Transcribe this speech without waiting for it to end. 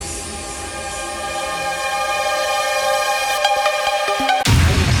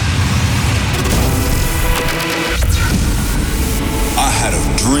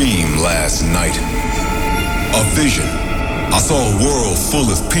a vision. I saw a world full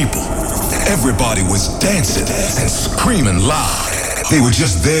of people. Everybody was dancing and screaming loud. They were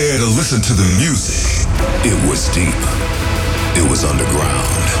just there to listen to the music. It was deep. It was underground.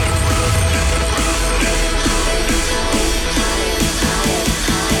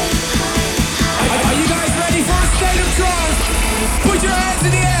 Are you guys ready for a state of trance? Put your hands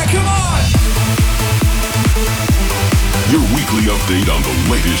in the air, come on! Your weekly update on the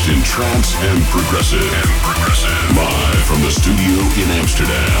latest in trance and progressive. Live from the studio in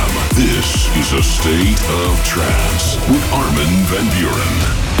Amsterdam. This is A State of Trance with Armin van Buuren.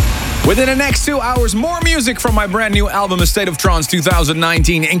 Within the next 2 hours, more music from my brand new album, A State of Trance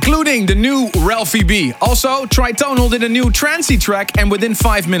 2019, including the new Ralphie B. Also, Tritonal did a new trancey track, and within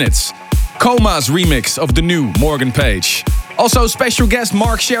 5 minutes, Coma's remix of the new Morgan Page. Also, special guest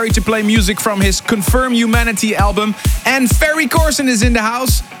Mark Sherry to play music from his Confirm Humanity album, and Ferry Corsten is in the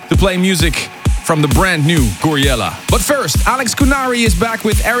house to play music from the brand new Goriella. But first, Alex Kunari is back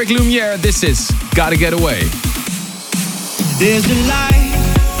with Eric Lumiere. This is Gotta Get Away. There's a light,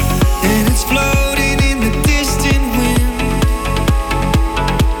 and it's floating in the distant wind.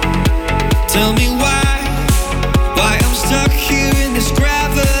 Tell me why I'm stuck here in this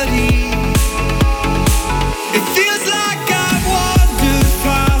gravity. It feels like I've wandered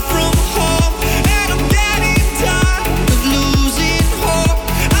far from home, and I'm getting tired of losing hope.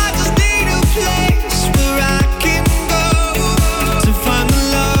 I just need a place where I can go to find the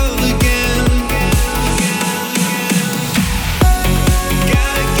love again.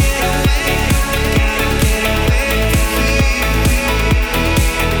 Gotta get away from here.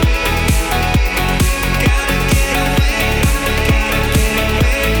 Gotta get away from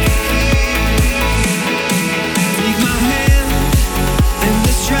here. Take my hand and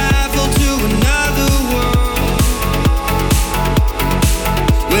let's travel to another world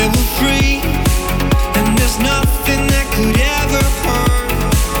where we're free and there's nothing that could ever hurt.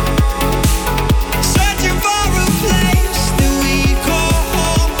 Searching for a place that we call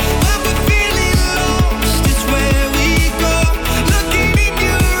home. When we're feeling lost, it's where we go. Looking in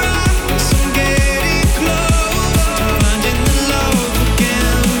your eyes, I'm getting close to finding the love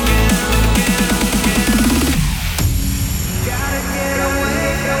again. Gotta get away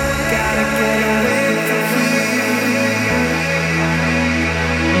from here.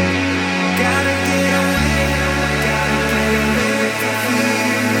 Gotta get away from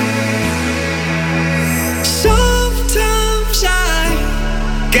here. Sometimes I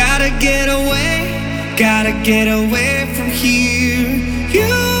gotta get away from here. You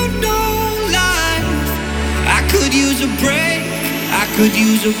know life, I could use a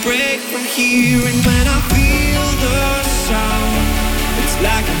break from here. And when I feel the sound, it's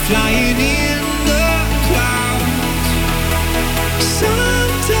like I'm flying in the clouds.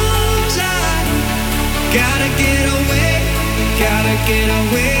 Sometimes I gotta get away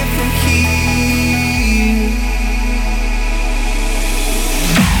from here.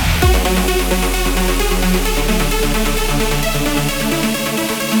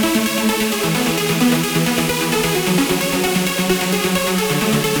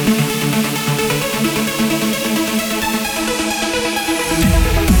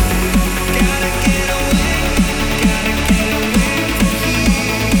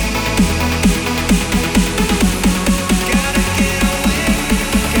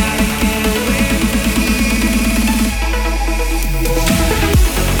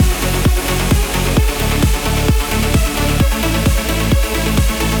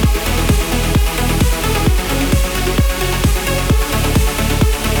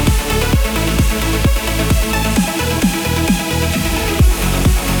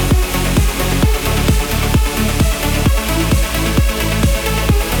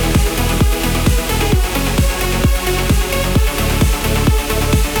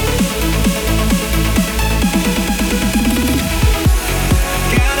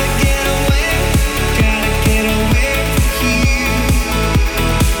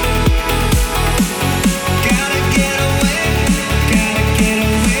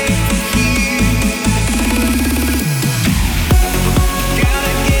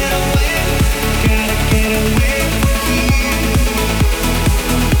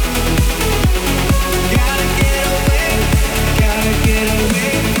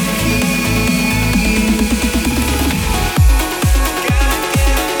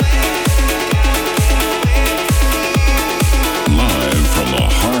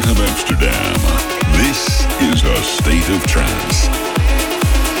 of Trance.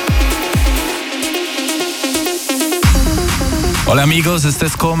 Hola amigos, este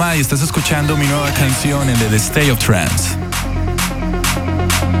es Coma y estás escuchando mi nueva canción en The State of Trance.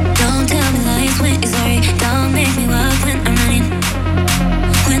 Don't tell me lies when you're sorry. Don't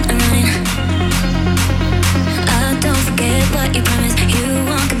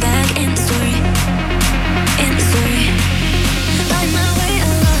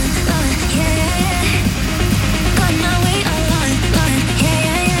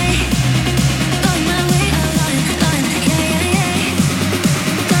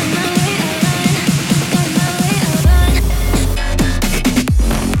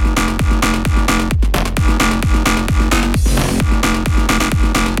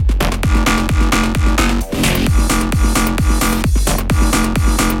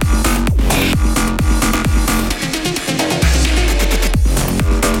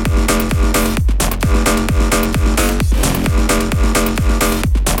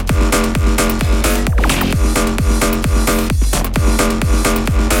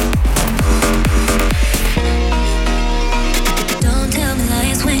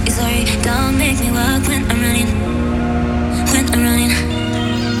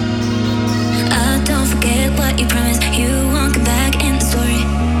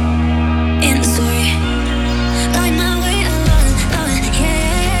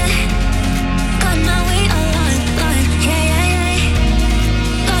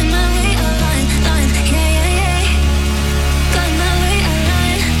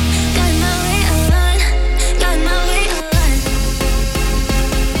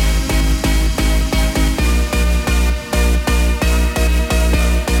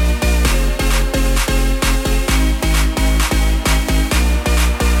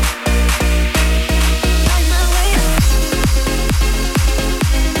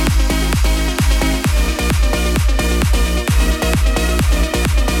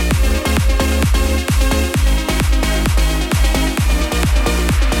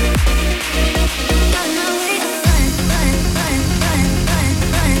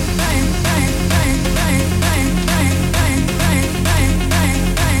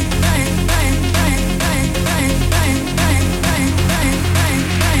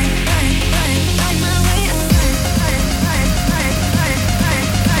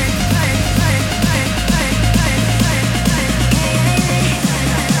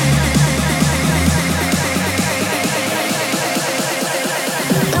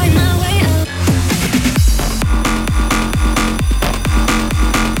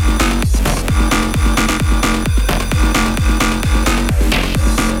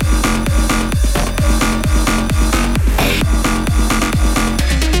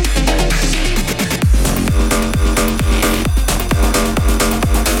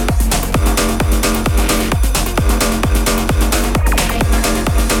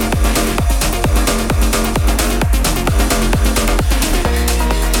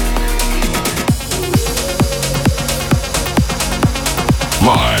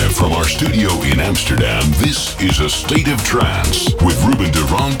studio in Amsterdam, this is A State of Trance with Ruben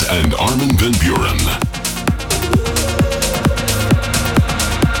Durant and Armin van Buuren.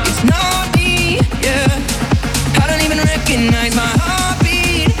 It's not me, yeah. I don't even recognize my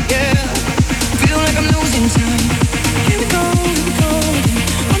heartbeat, yeah. Feel like I'm losing time. Here we go,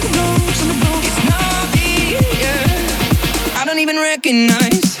 on the ropes, on the ropes. It's not me, yeah. I don't even recognize.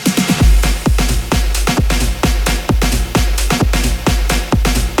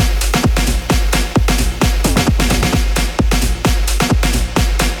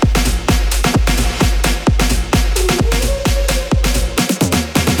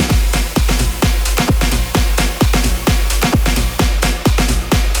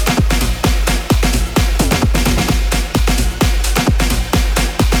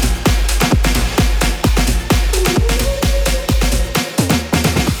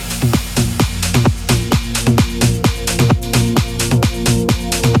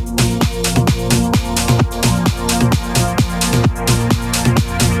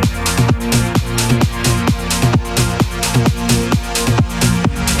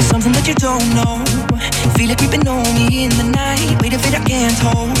 Don't know, feel it creeping on me in the night. Weight of it I can't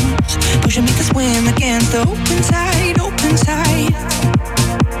hold, pushing me to swim against the open tide, open tide.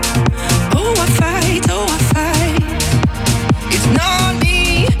 Oh, I fight, oh, I fight. It's not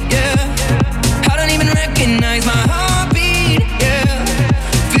me, yeah. I don't even recognize my heartbeat, yeah.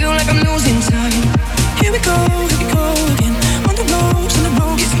 Feel like I'm losing time. Here we go again, on the ropes, on the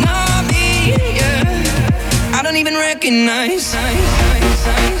ropes. It's not me, yeah. I don't even recognize.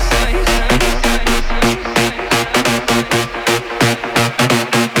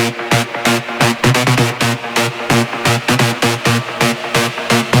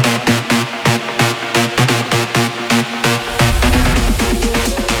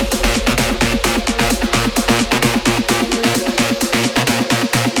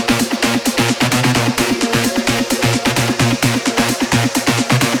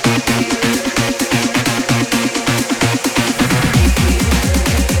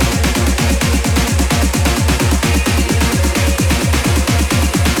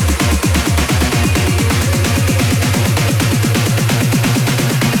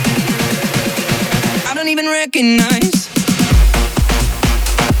 Recognize.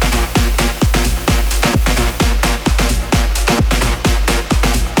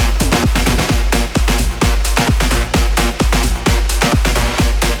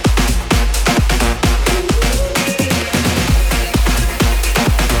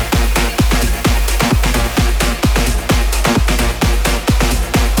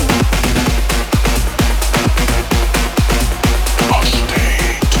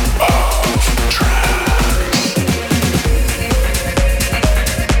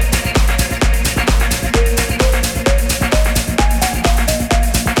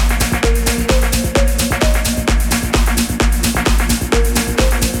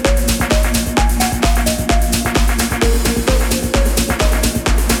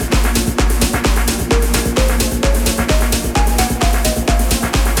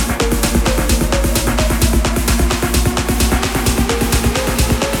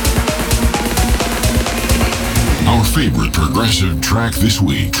 Favorite progressive track this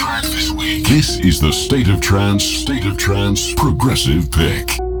week. This is the State of Trance Progressive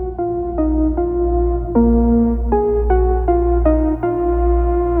Pick.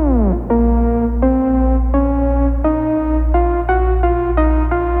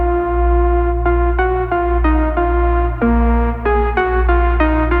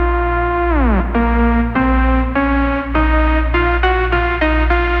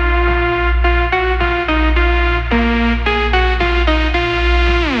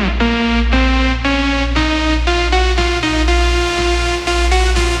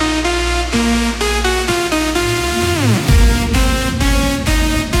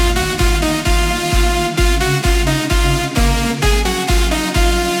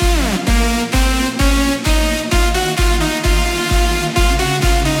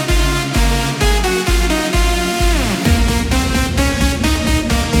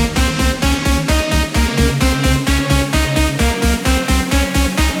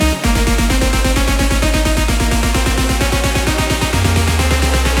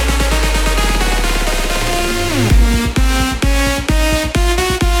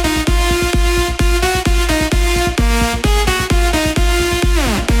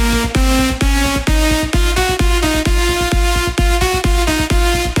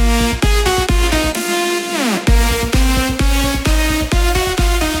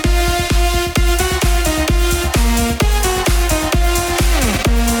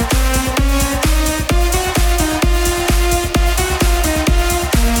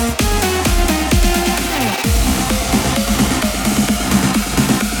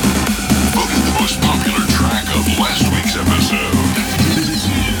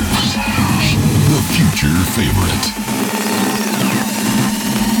 your favorite.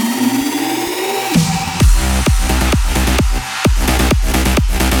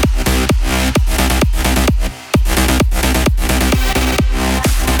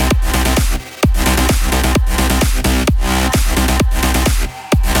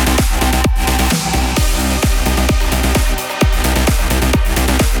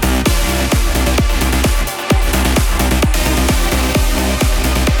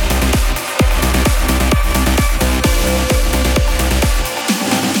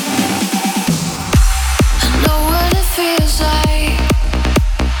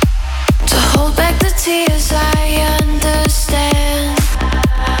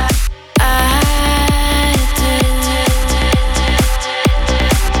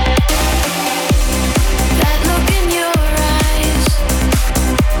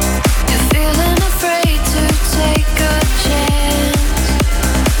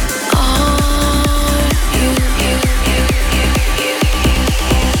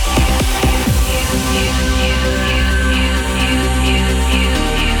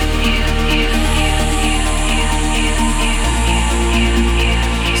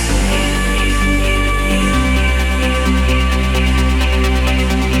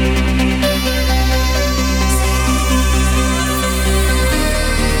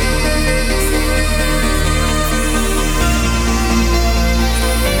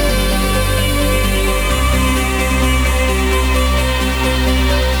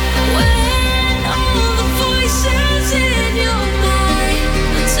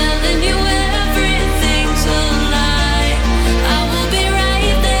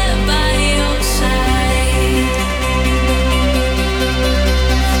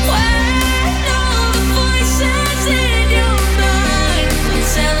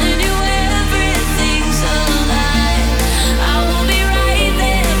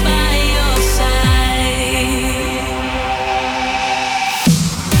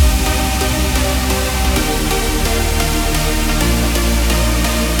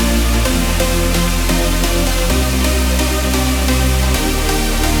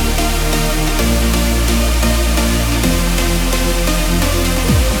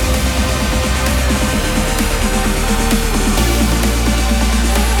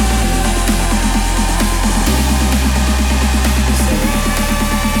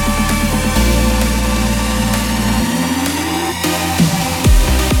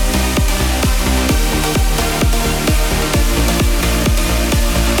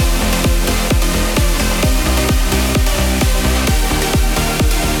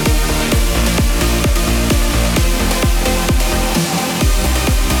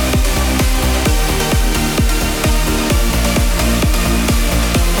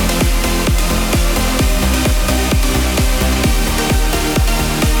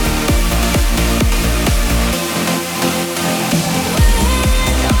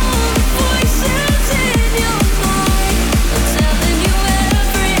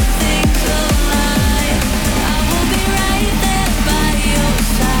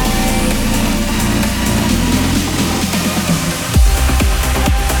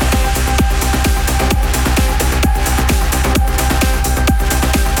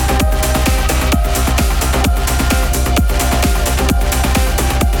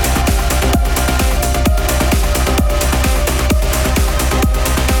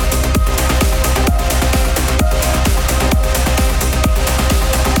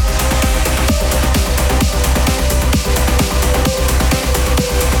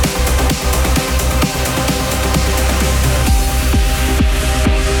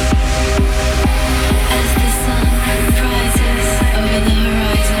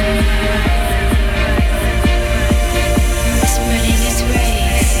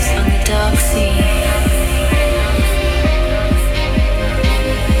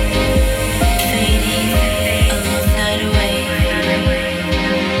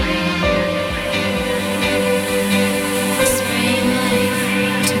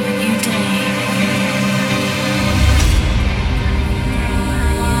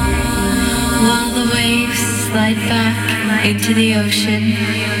 slide back into the ocean,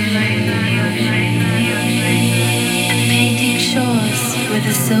 and painting shores with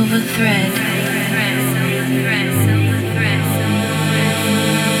a silver thread.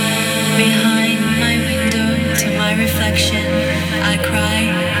 Behind my window to my reflection, I cry.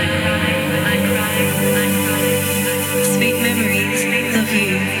 Sweet memories of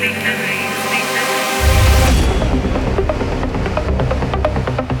you.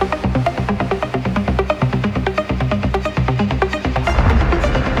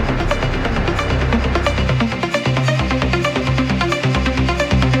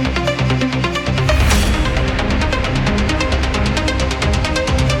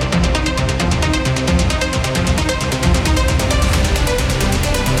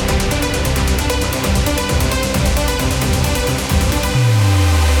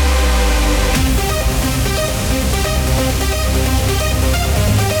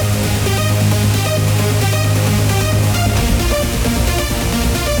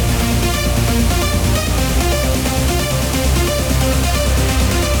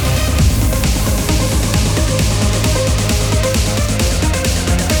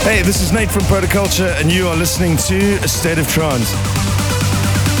 Hey, this is Nate from Protoculture, and you are listening to A State of Trance.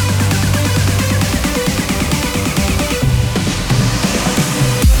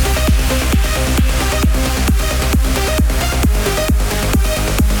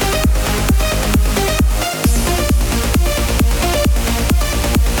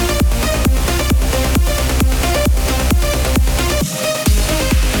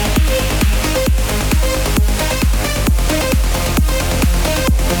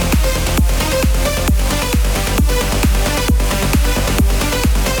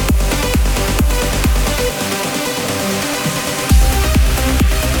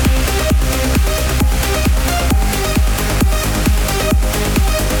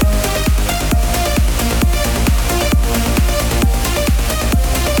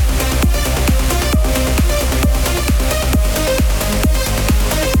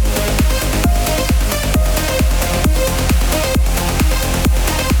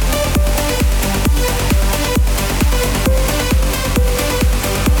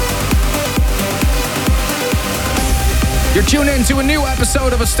 Tune in to a new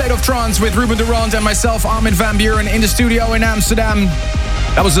episode of A State of Trance with Ruben de Ronde and myself, Armin van Buuren, in the studio in Amsterdam.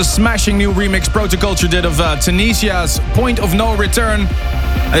 That was a smashing new remix Protoculture did of Tunisia's Point of No Return.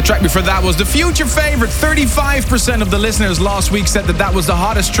 And the track before that was the future favorite. 35% of the listeners last week said that was the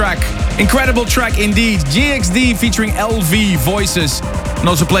hottest track. Incredible track indeed. GXD featuring LV Voices. And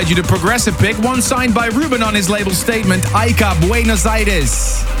also played you the progressive pick, one signed by Ruben on his label statement, Ica Buenos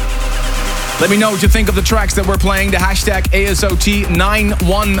Aires. Let me know what you think of the tracks that we're playing. The hashtag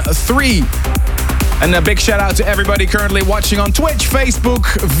ASOT913. And a big shout out to everybody currently watching on Twitch, Facebook,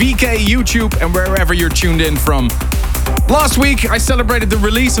 VK, YouTube, and wherever you're tuned in from. Last week, I celebrated the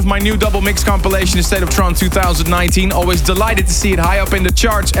release of my new double mix compilation, A State of Trance 2019. Always delighted to see it high up in the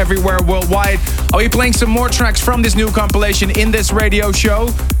charts everywhere worldwide. I'll be playing some more tracks from this new compilation in this radio show.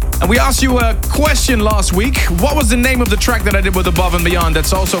 And we asked you a question last week. What was the name of the track that I did with Above and Beyond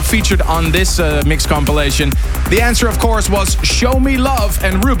that's also featured on this mix compilation? The answer, of course, was Show Me Love.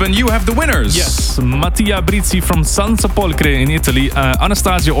 And Ruben, you have the winners. Yes, Mattia Brizzi from San Sepolcre in Italy,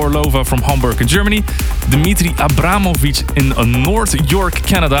 Anastasia Orlova from Hamburg in Germany, Dimitri Abramovic in North York,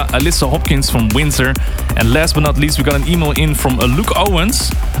 Canada, Alyssa Hopkins from Windsor, and last but not least, we got an email in from Luke Owens.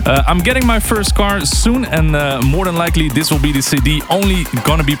 I'm getting my first car soon, and more than likely this will be the CD only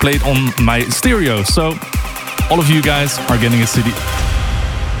gonna be played on my stereo. So all of you guys are getting a CD.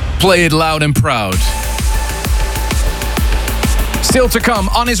 Play it loud and proud. Still to come,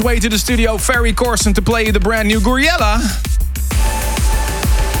 on his way to the studio, Ferry Corson to play the brand new Guriella.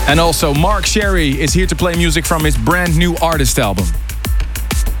 And also Mark Sherry is here to play music from his brand new artist album.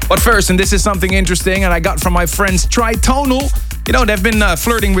 But first, and this is something interesting and I got from my friends Tritonal. You know, they've been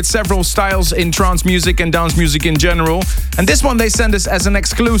flirting with several styles in trance music and dance music in general. And this one they send us as an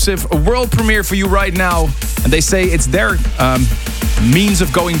exclusive, a world premiere for you right now. And they say it's their means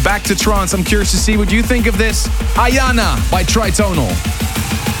of going back to trance. I'm curious to see what you think of this. Ayana by Tritonal.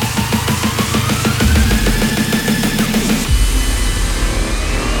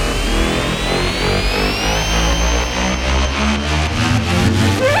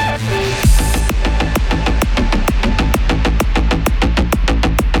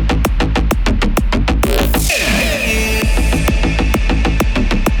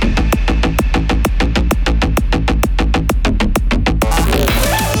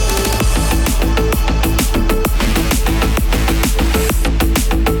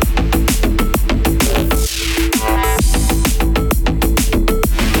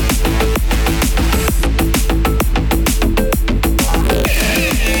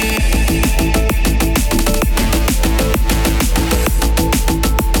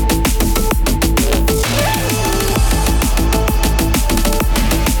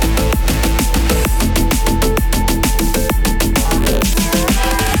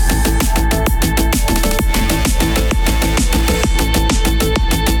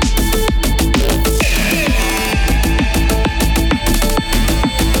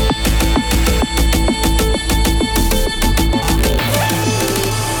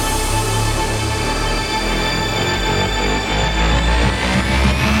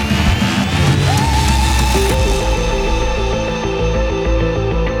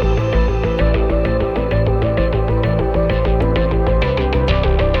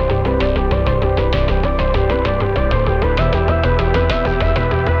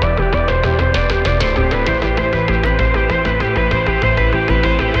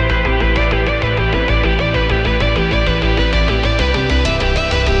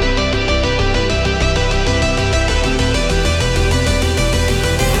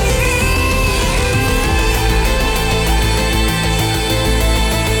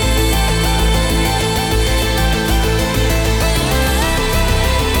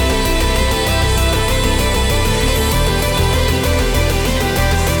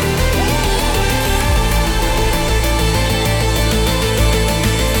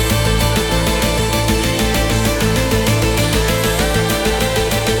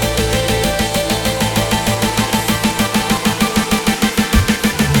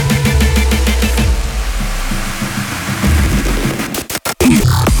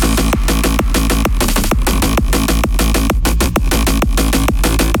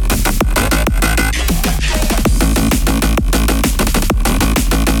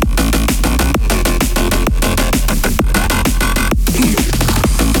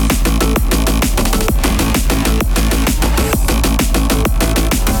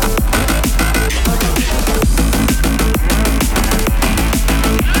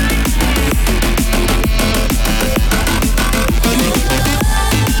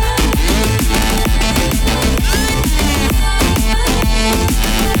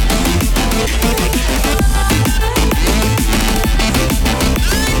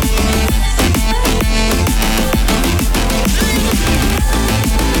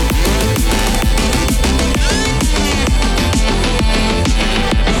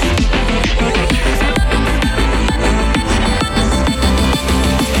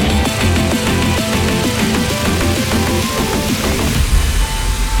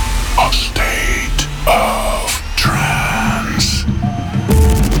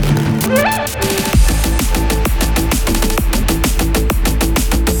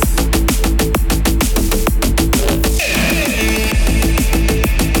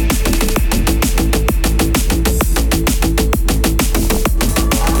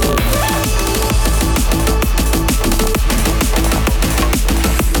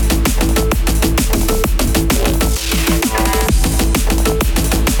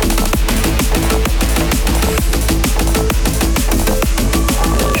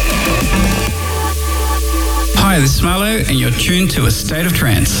 Hi, this is Marlo, and you're tuned to A State of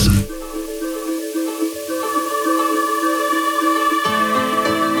Trance.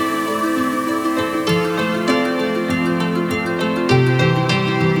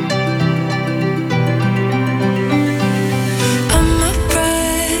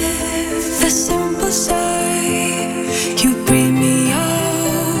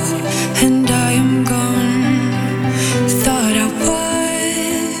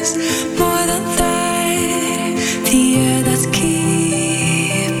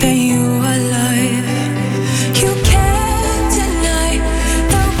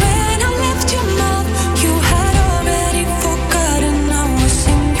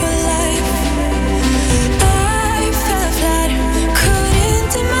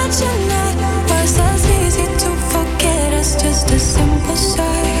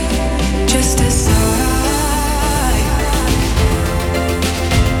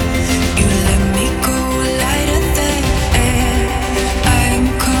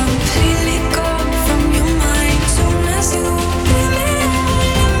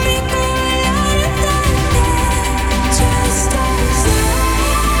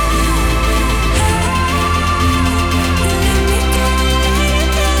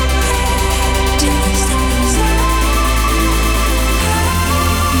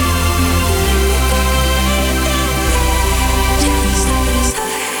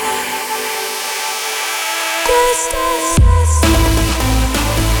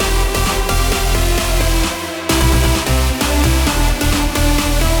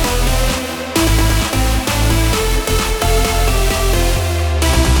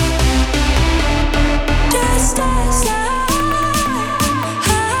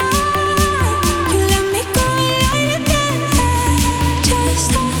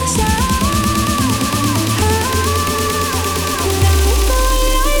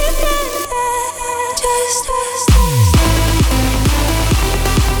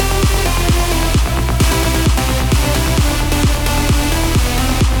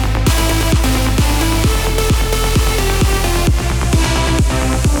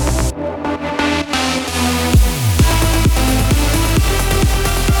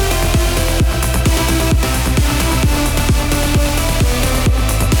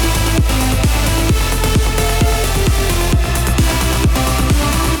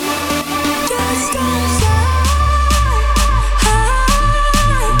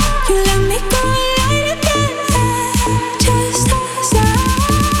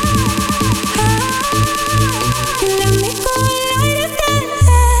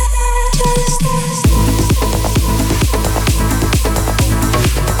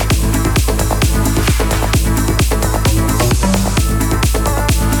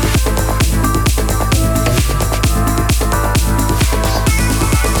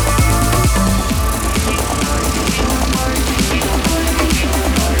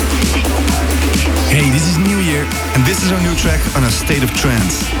 On A State of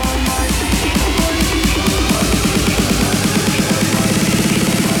Trance.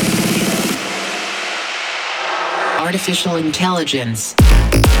 Artificial intelligence.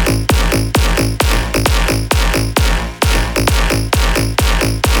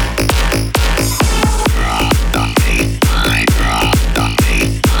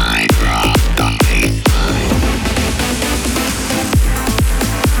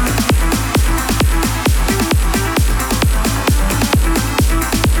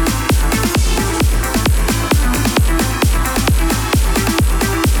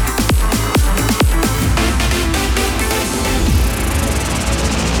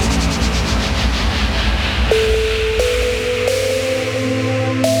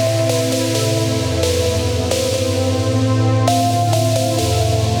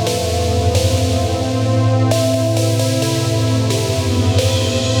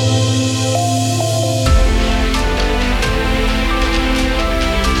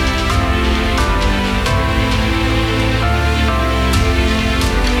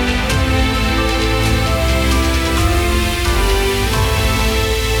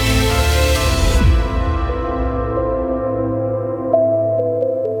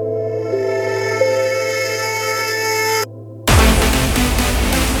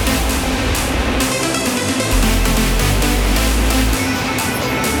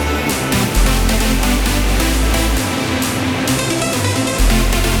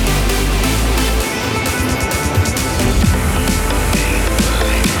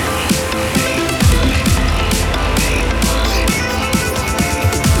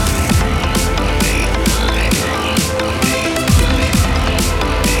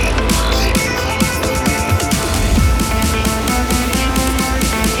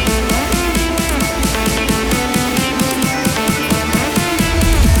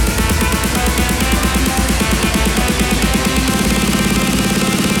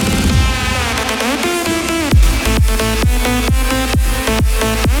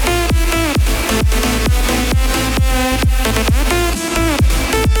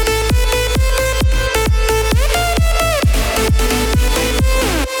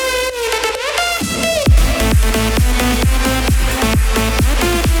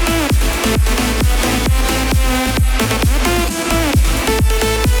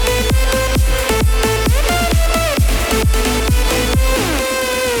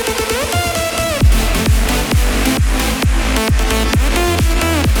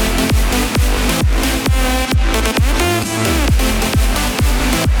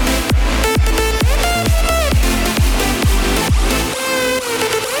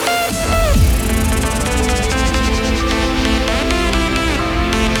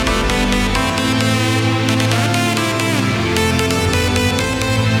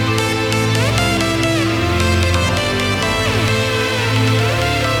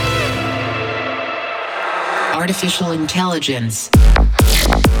 artificial intelligence.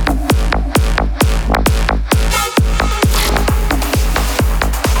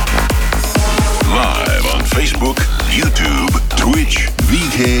 Live on Facebook, YouTube, Twitch,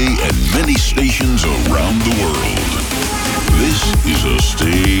 VK, and many stations around the world. This is a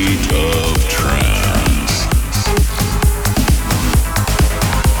state of trance.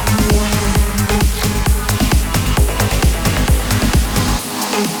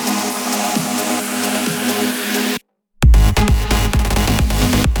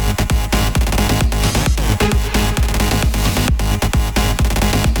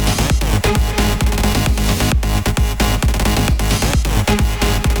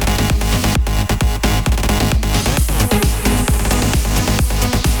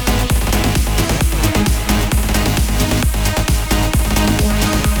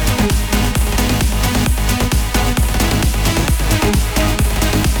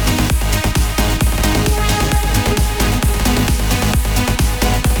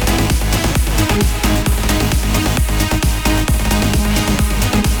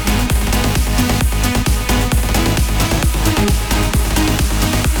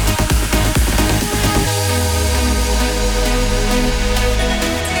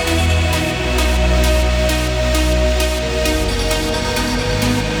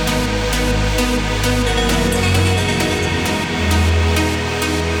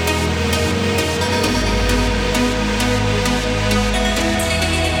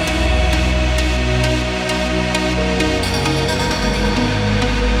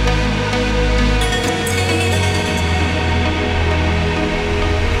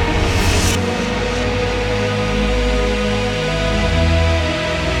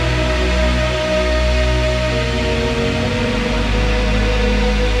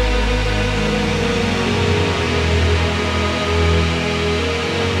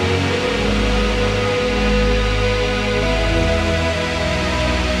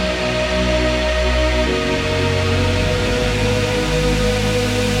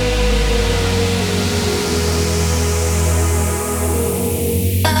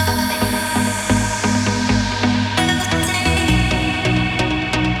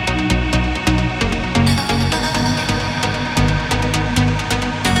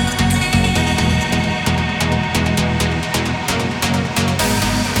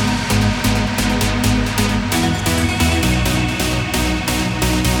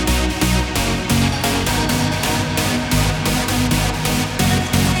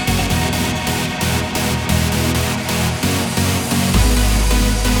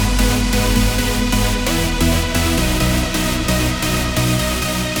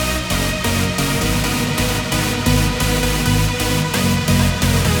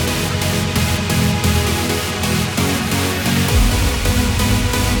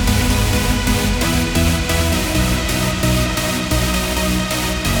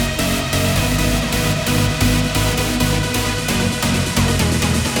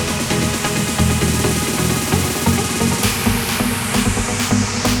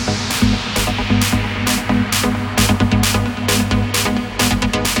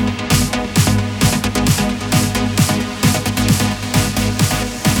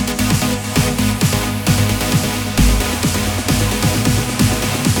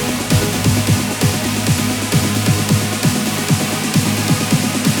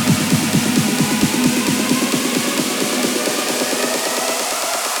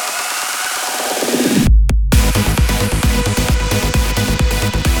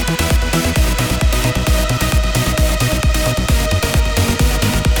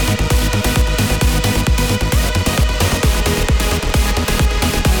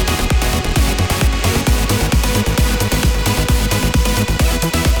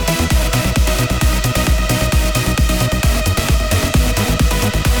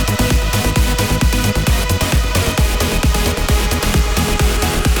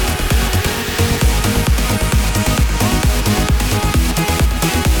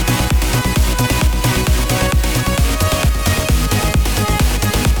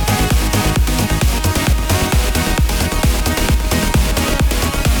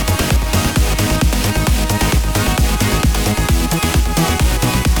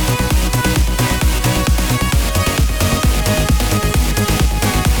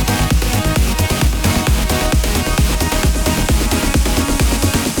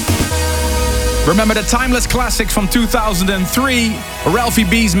 Remember the timeless classic from 2003, Ralphie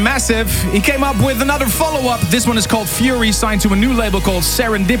B's Massive? He came up with another follow-up. This one is called Fury, signed to a new label called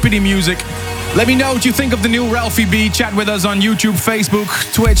Serendipity Music. Let me know what you think of the new Ralphie B. Chat with us on YouTube,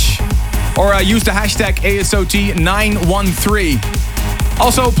 Facebook, Twitch, or use the hashtag ASOT913.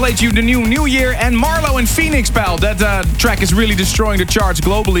 Also played you the New Year and Marlo and Phoenix, pal. That track is really destroying the charts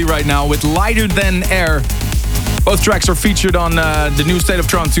globally right now with Lighter Than Air. Both tracks are featured on the new State of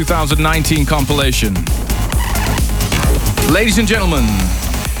Trance 2019 compilation. Ladies and gentlemen,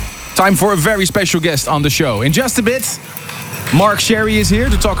 time for a very special guest on the show. In just a bit, Mark Sherry is here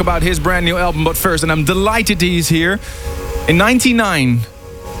to talk about his brand new album. But first, and I'm delighted he's here. In 1999,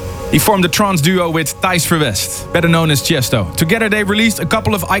 he formed a trance duo with Thijs Verwest, better known as Tiesto. Together they released a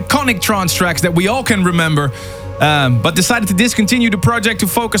couple of iconic trance tracks that we all can remember, but decided to discontinue the project to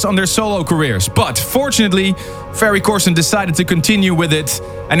focus on their solo careers. But fortunately, Ferry Corsten decided to continue with it,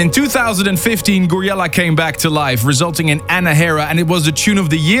 and in 2015 Gouryella came back to life, resulting in Anahera, and it was the tune of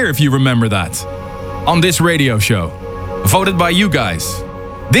the year, if you remember that, on this radio show, voted by you guys.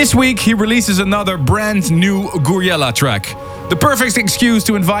 This week he releases another brand new Gouryella track. The perfect excuse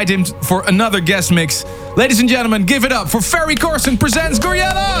to invite him for another guest mix. Ladies and gentlemen, give it up for Ferry Corsten presents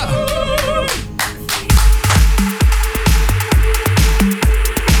Gouryella!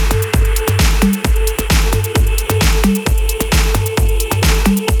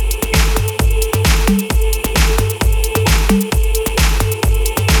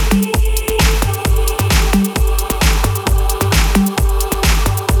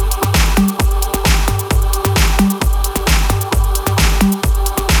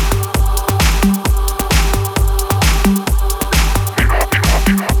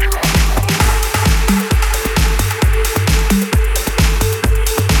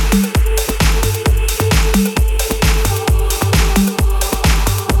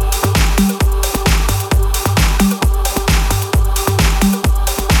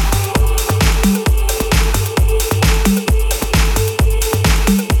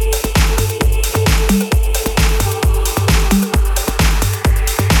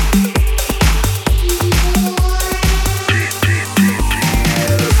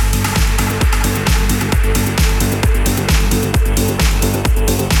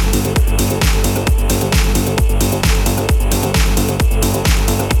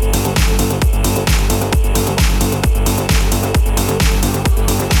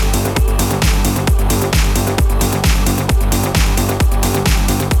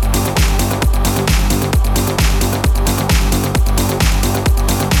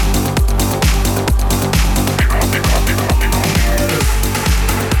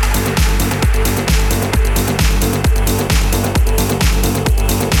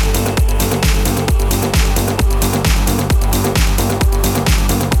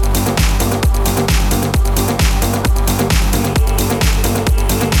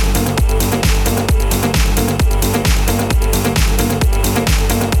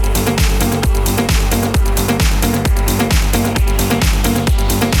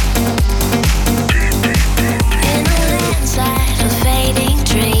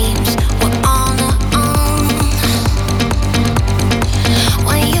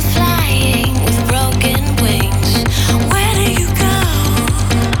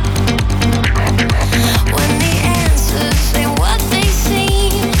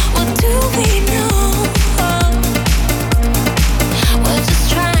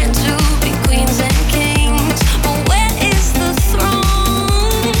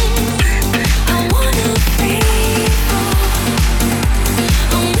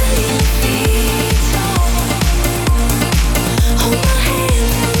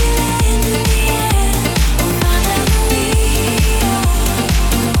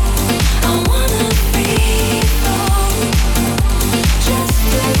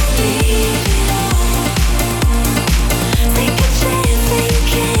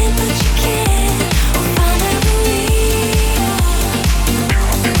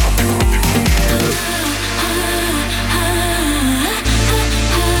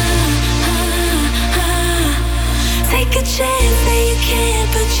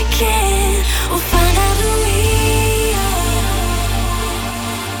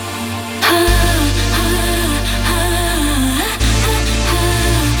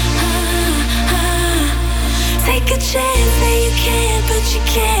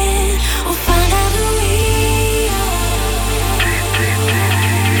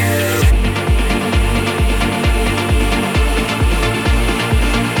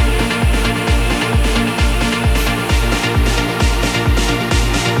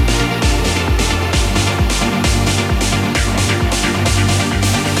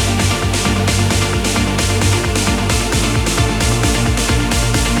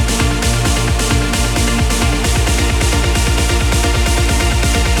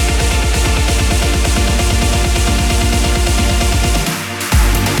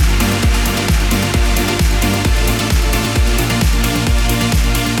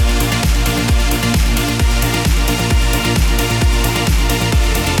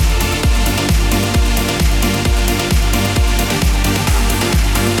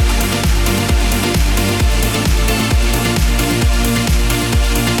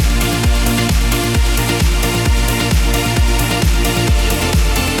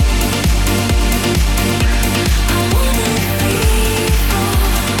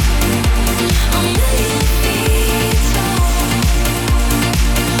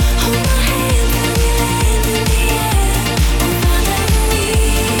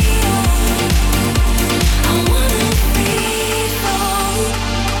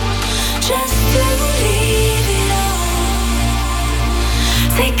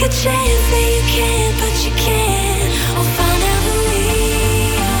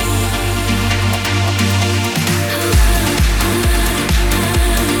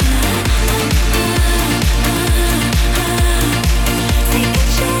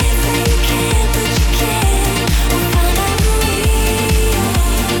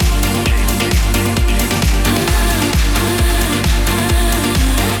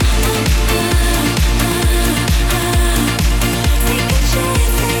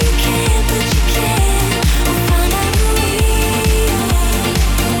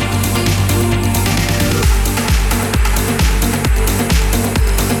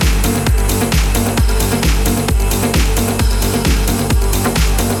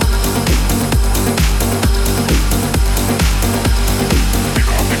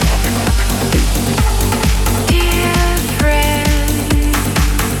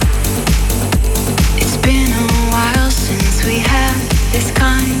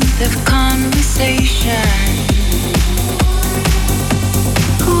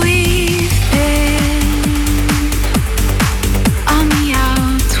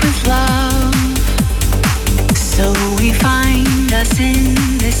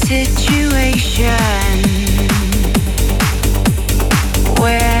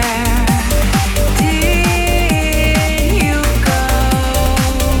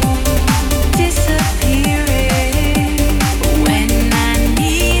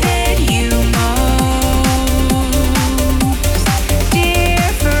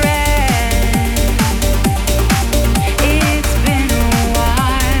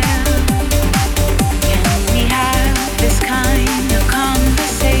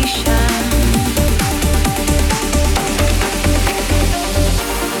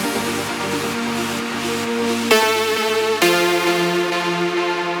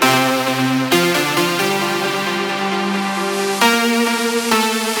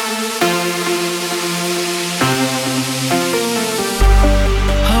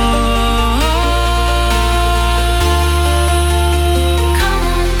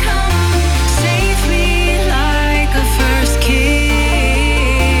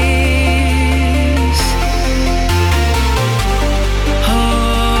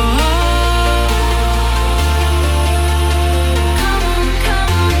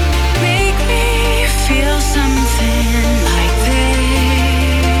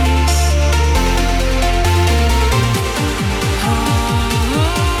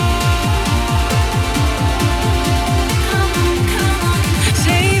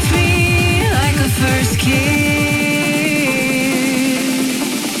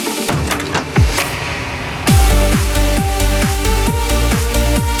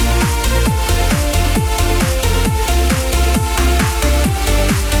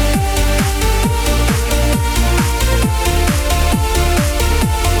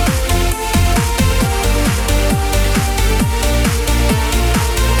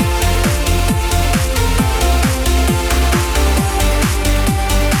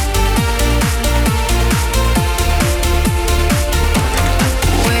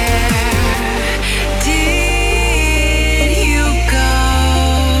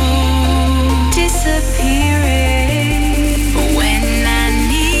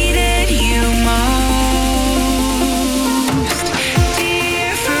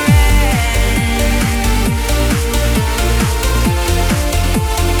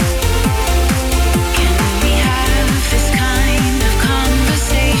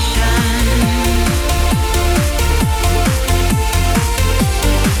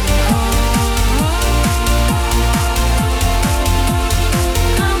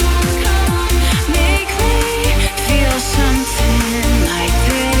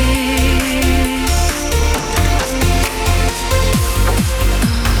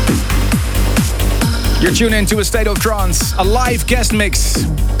 You're tuned into A State of Trance, a live guest mix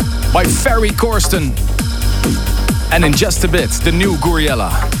by Ferry Corsten. And in just a bit, the new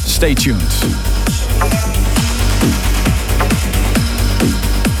Gouryella. Stay tuned.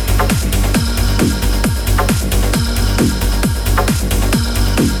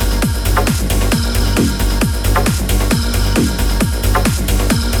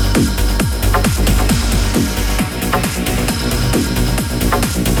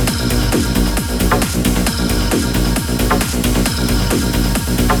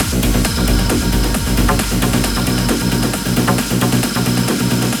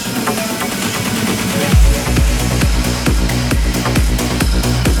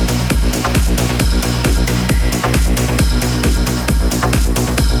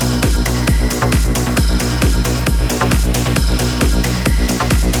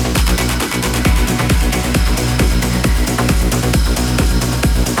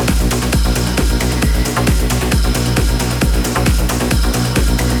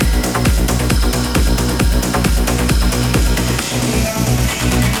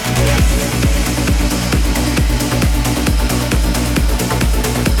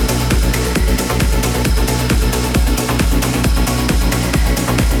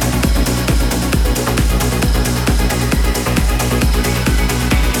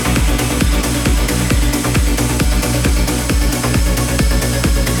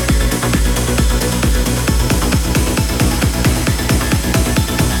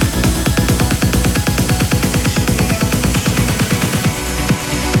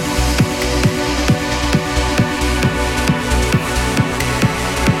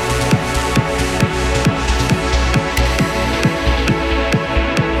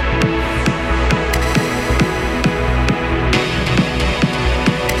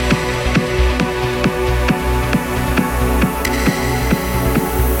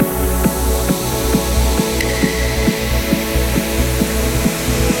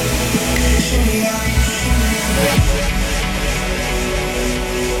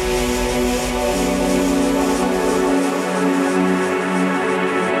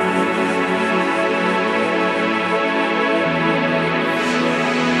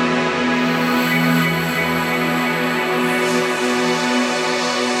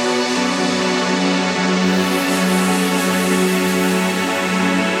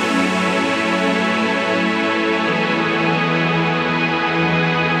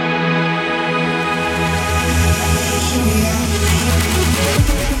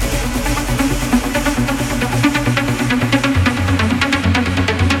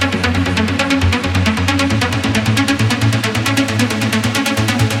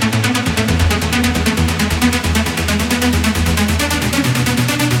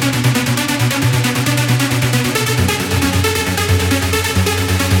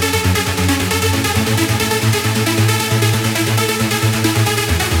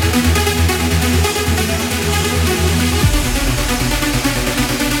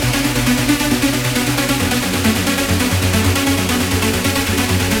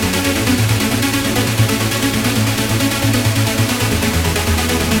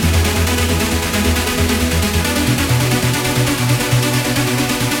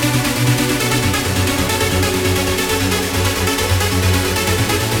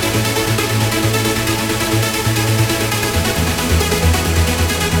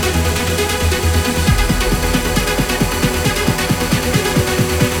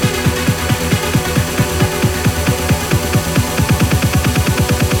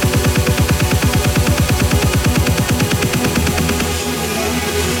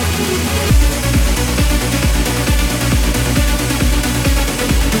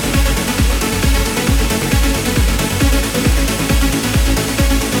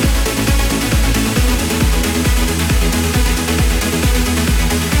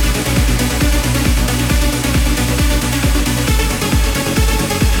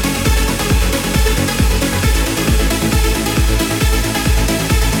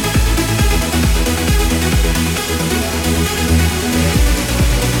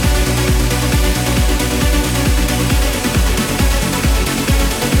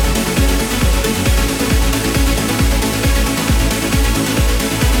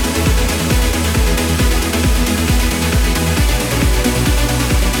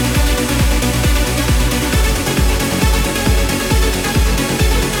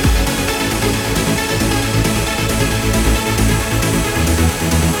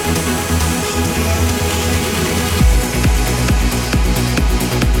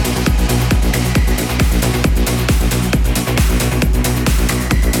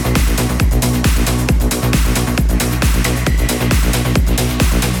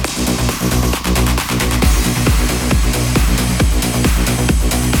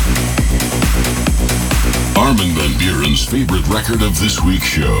 Buren's favorite record of this week's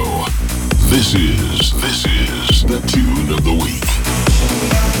show. This is the Tune of the Week.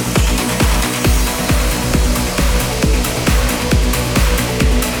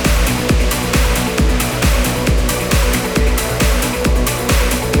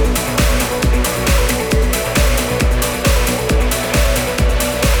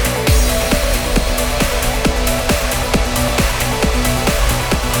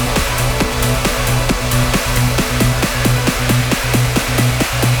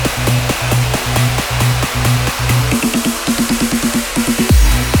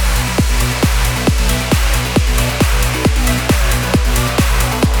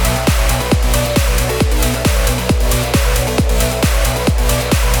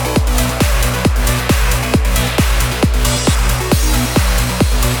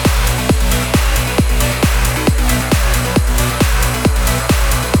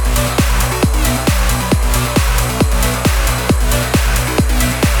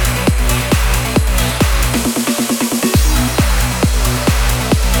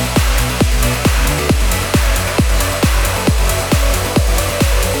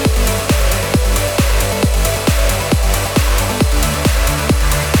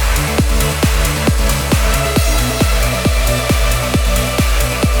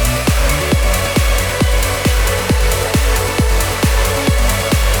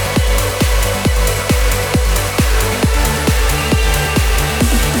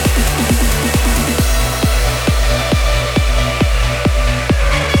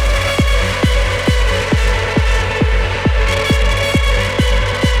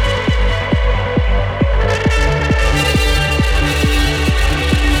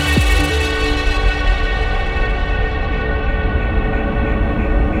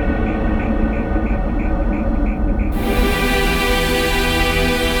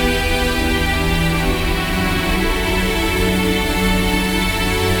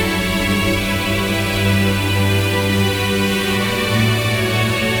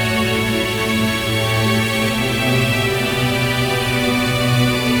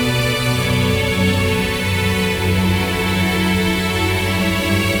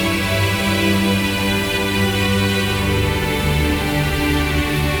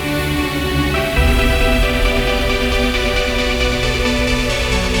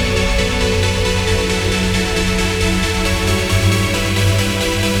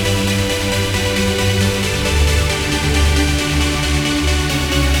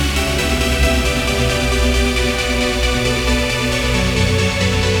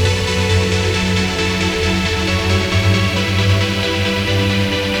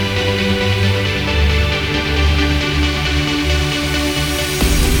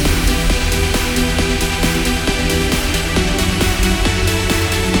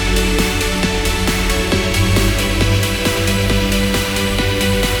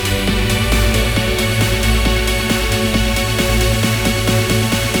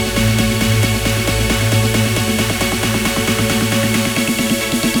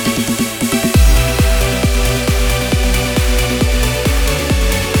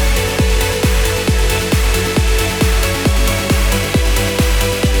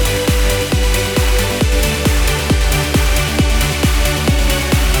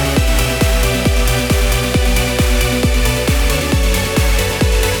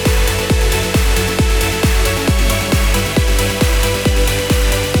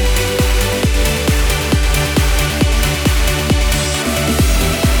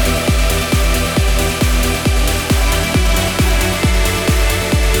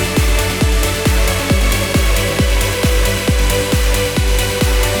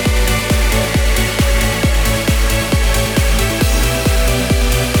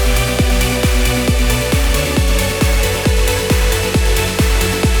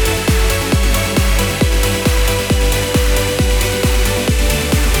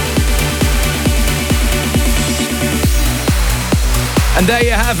 And there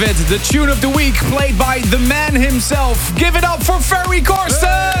you have it, the tune of the week played by the man himself. Give it up for Ferry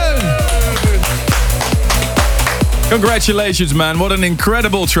Corsten! Congratulations, man. What an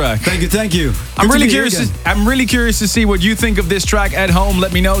incredible track. Thank you, thank you. I'm really curious to see what you think of this track at home.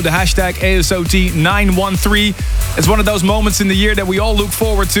 Let me know. The hashtag ASOT913. It's one of those moments in the year that we all look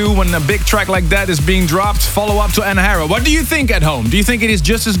forward to when a big track like that is being dropped. Follow up to Anahara. What do you think at home? Do you think it is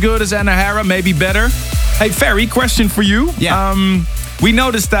just as good as Anahara? Maybe better? Hey, Ferry, question for you. Yeah. We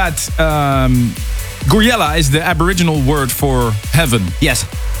noticed that Guriella is the Aboriginal word for heaven. Yes.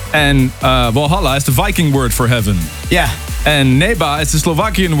 And Valhalla is the Viking word for heaven. Yeah. And neba is the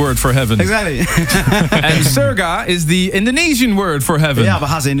Slovakian word for heaven. Exactly. And surga is the Indonesian word for heaven. Yeah,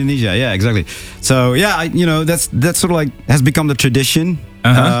 Bahasa Indonesia. Yeah, exactly. So yeah, that's sort of like has become the tradition.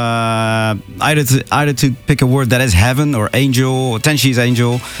 Either to pick a word that is heaven or angel, or Tenshi is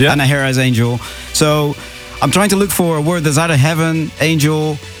angel, Anahera is angel. So I'm trying to look for a word that's either heaven,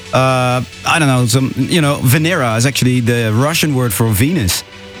 angel. I don't know. Venera is actually the Russian word for Venus.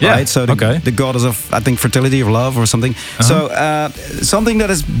 Yeah. Right, so the goddess of, I think, fertility or love or something. So something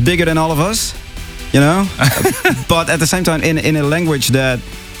that is bigger than all of us, but at the same time in a language that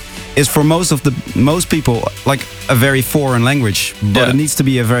is for most people like a very foreign language, but it needs to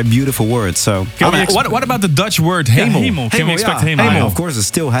be a very beautiful word. So what about the Dutch word hemel? Can we expect hemel? Of course, it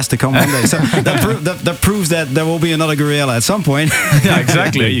still has to come one day. So that proves that there will be another Gouryella at some point. Yeah,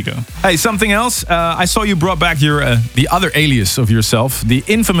 exactly. There you go. Hey, something else. I saw you brought back your the other alias of yourself, the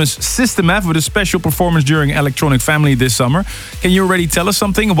infamous System F, with a special performance during Electronic Family this summer. Can you already tell us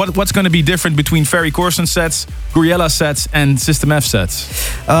something? What's going to be different between Ferry Corsten sets, Gouryella sets, and System F sets?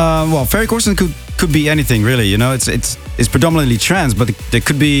 Well, Ferry Corsten could be anything really. It's predominantly trance, but there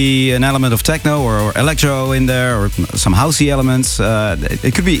could be an element of techno or electro in there, or some housey elements.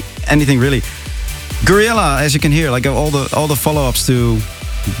 It could be anything really. Gouryella, as you can hear, like all the follow-ups to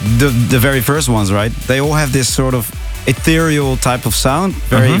the very first ones, right? They all have this sort of ethereal type of sound,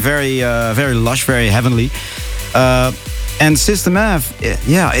 very lush, very heavenly. And System F,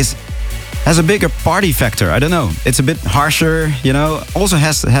 has a bigger party factor. I don't know. It's a bit harsher, Also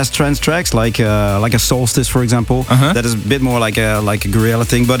has trance tracks like a Solstice, for example. That is a bit more like a Gouryella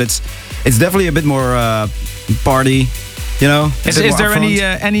thing, but it's definitely a bit more party, Is there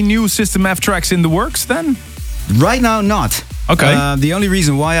any new System F tracks in the works then? Right now, not. Okay. The only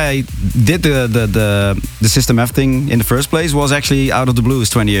reason why I did the System F thing in the first place was actually Out of the Blue is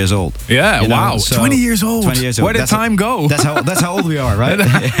 20 years old. Yeah, wow. So 20 years old. 20 years old. Where did time go? That's how old we are, right?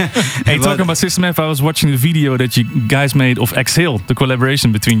 Hey, talking about System F, I was watching the video that you guys made of Exhale, the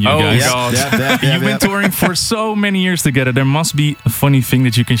collaboration between you guys. God. You've been touring for so many years together. There must be a funny thing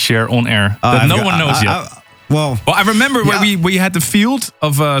that you can share on air that no one knows yet. Well, I remember when we had the field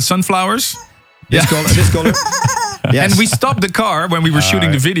of sunflowers. This color. Yes. And we stopped the car when we were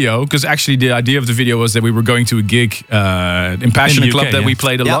shooting the video, because actually the idea of the video was that we were going to a gig in Passionate Club that we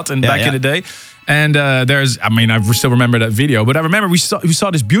played a lot back in the day. And I still remember that video, but I remember we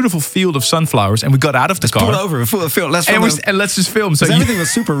saw this beautiful field of sunflowers, and we got out of the car. Pull over, let's just film. So everything was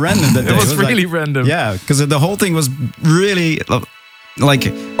super random that day. It was really random. Yeah, because the whole thing was really like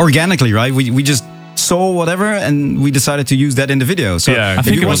organically, right? We just saw whatever and we decided to use that in the video. So I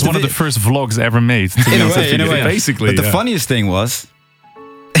think it was one of the first vlogs ever made. In a way, basically. But the funniest thing was,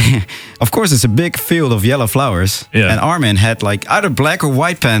 of course, it's a big field of yellow flowers, and Armin had like either black or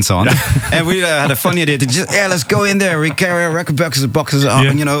white pants on, and we had a funny idea to just let's go in there. We carry our record boxes in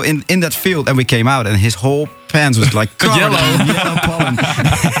that field, and we came out, and his whole pants was like covered in yellow pollen.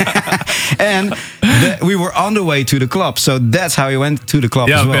 And we were on the way to the club, so that's how we went to the club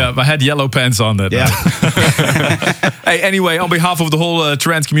as well. Yeah, I had yellow pants on that. Yeah. Hey, anyway, on behalf of the whole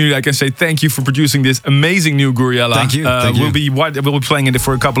trance community, I can say thank you for producing this amazing new Gouryella. Thank you. We'll be playing it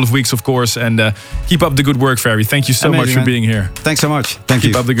for a couple of weeks, of course, and keep up the good work, Ferry. Thank you so much for being here. Thanks so much. Thank you.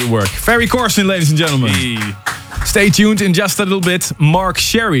 Keep up the good work. Ferry Corsten, ladies and gentlemen. Hey. Stay tuned in just a little bit. Mark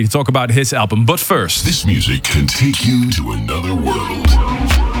Sherry to talk about his album. But first, this music can take you to another world.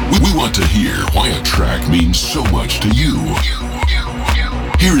 We want to hear why a track means so much to you.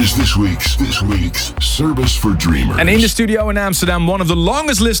 Here is this week's Service for Dreamers. And in the studio in Amsterdam, one of the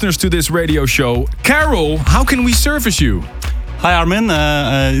longest listeners to this radio show, Carol. How can we service you? Hi Armin,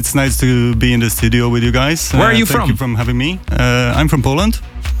 it's nice to be in the studio with you guys. Where are you from? Thank you for having me. I'm from Poland.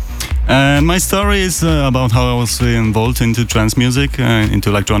 My story is about how I was involved into trance music, into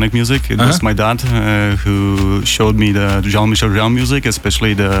electronic music. It was my dad who showed me the Jean-Michel Jarre music,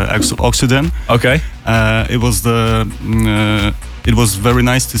 especially the Oxygen. Okay. It was very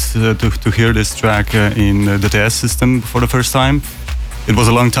nice to hear this track in the TS system for the first time. It was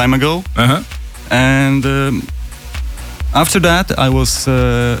a long time ago, and after that, I was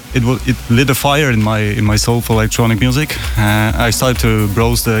it lit a fire in my soul for electronic music. I started to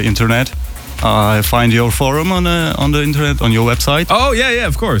browse the internet. I find your forum on the internet, on your website. Oh yeah,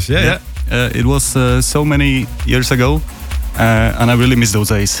 of course, yeah. It was so many years ago, and I really miss those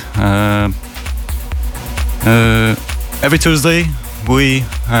days. Every Thursday,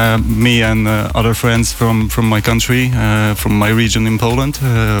 me and other friends from my country, from my region in Poland,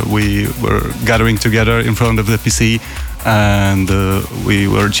 we were gathering together in front of the PC, and we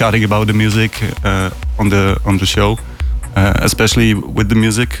were chatting about the music on the show, especially with the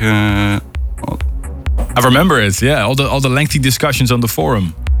music I remember it. Yeah, all the lengthy discussions on the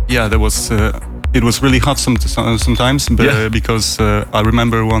forum. Yeah, there was. It was really hot sometimes because I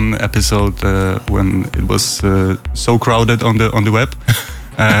remember one episode when it was so crowded on the web.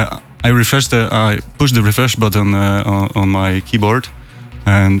 I pushed the refresh button on my keyboard,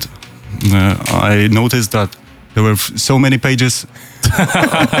 and I noticed that there were so many pages.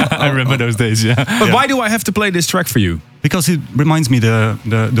 I remember those days. Yeah. But why do I have to play this track for you? Because it reminds me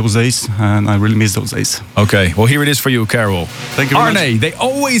those days, and I really miss those days. Okay, well here it is for you, Carol. Thank you very much. Arne, they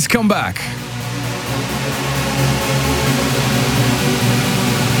always come back.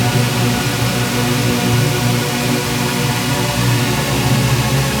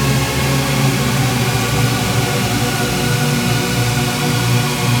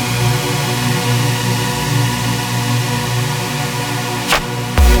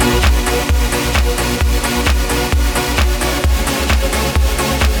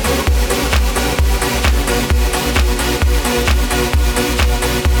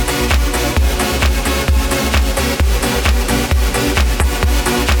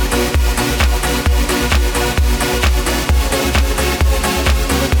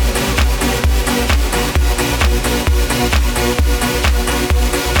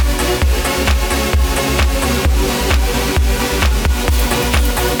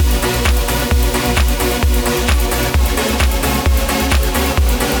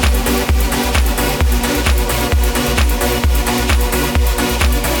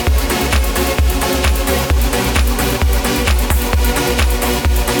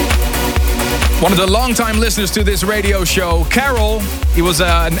 One of the long-time listeners to this radio show, Carol. He was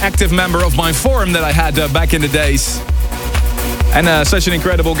an active member of my forum that I had back in the days. And such an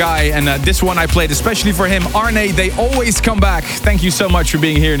incredible guy. And this one I played especially for him. Arne, they always come back. Thank you so much for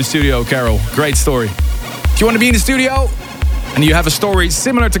being here in the studio, Carol. Great story. If you want to be in the studio and you have a story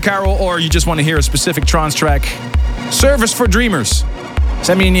similar to Carol, or you just want to hear a specific trance track, Service for Dreamers,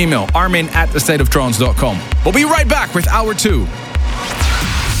 send me an email, armin@astateoftrance.com. We'll be right back with Hour 2.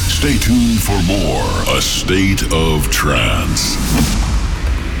 Stay tuned for more A State of Trance.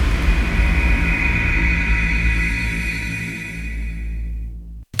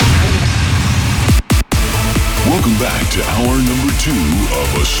 Welcome back to hour number 2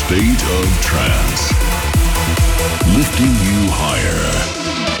 of A State of Trance. Lifting you higher.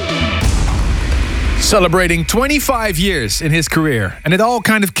 Celebrating 25 years in his career. And it all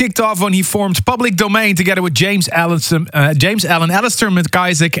kind of kicked off when he formed Public Domain together with James Allen, Alistair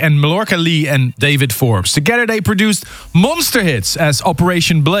McIsaac, and Mallorca Lee and David Forbes. Together they produced monster hits as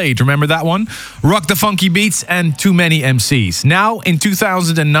Operation Blade, remember that one? Rock the Funky Beats and Too Many MCs. Now, in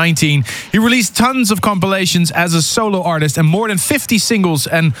 2019, he released tons of compilations as a solo artist and more than 50 singles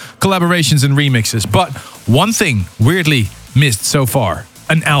and collaborations and remixes. But one thing weirdly missed so far: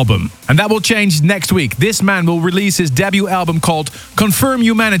 an album. And that will change next week. This man will release his debut album called Confirm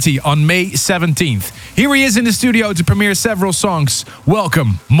Humanity on May 17th. Here he is in the studio to premiere several songs.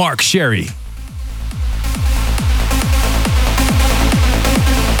 Welcome, Mark Sherry.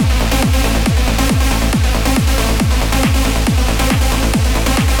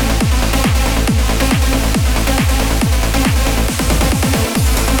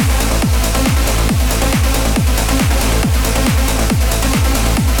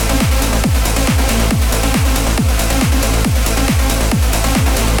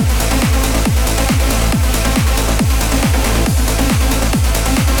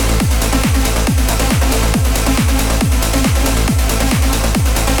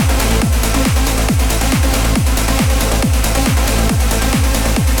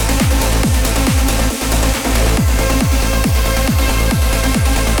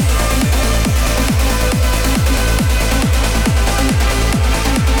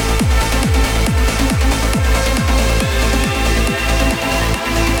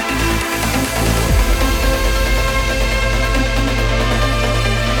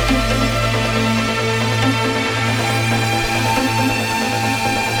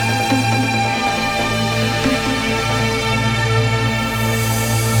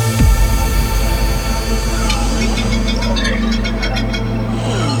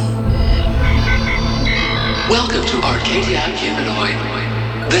 Welcome to Arcadia Humanoid.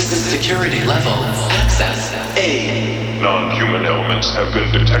 This is security level access A. Non-human elements have been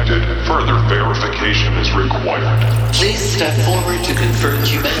detected. Further verification is required. Please step forward to confirm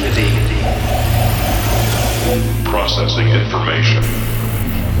humanity. Processing information.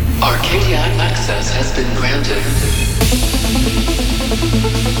 Arcadia access has been granted.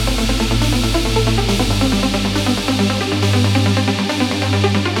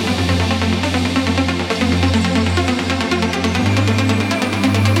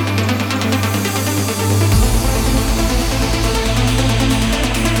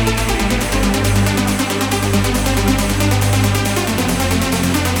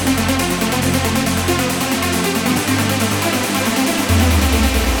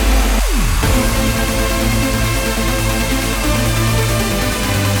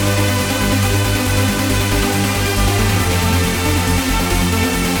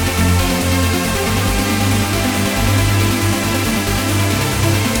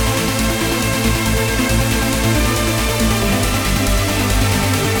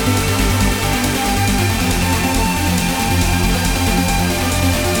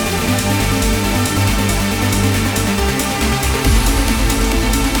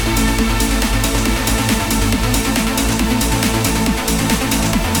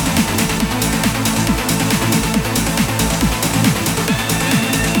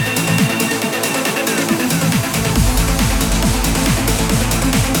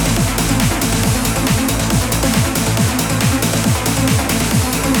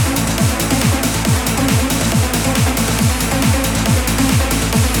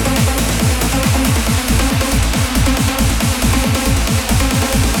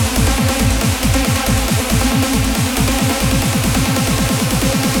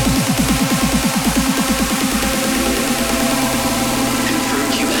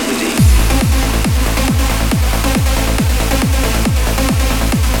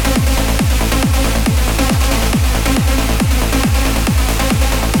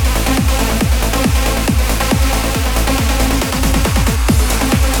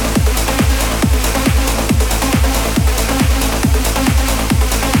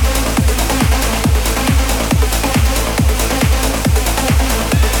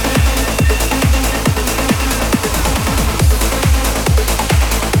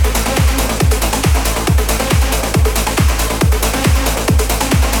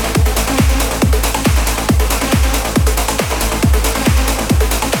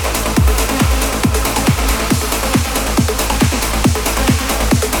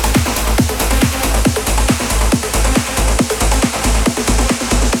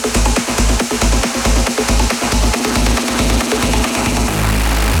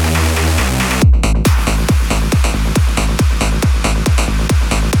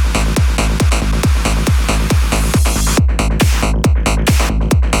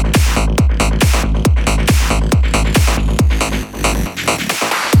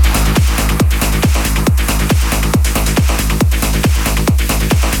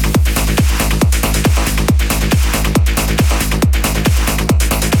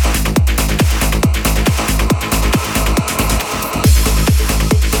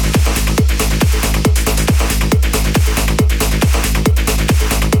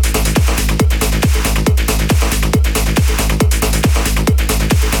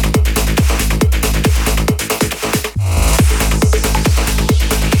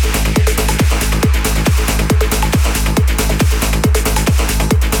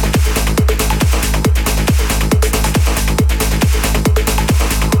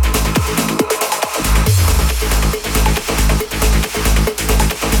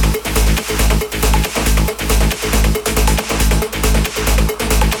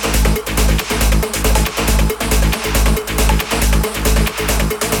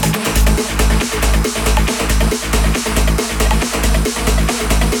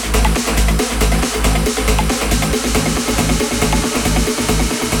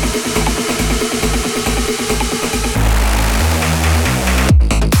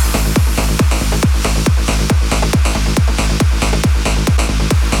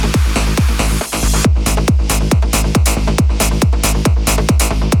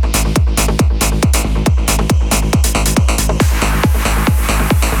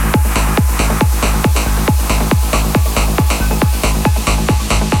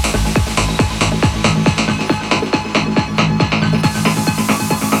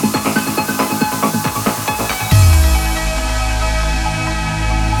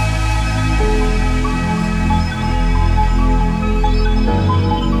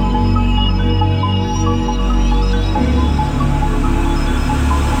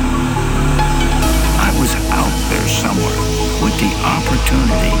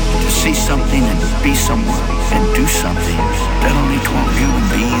 see something and be somewhere and do something that only 12 human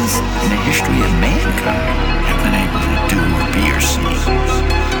beings in the history of mankind have been able to do or be or see.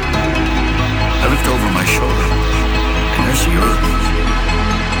 I looked over my shoulder, and there's the earth.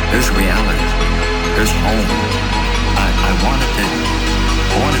 There's reality. There's home. I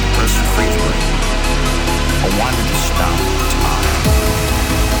wanted to press the freeze button. I wanted to stop time.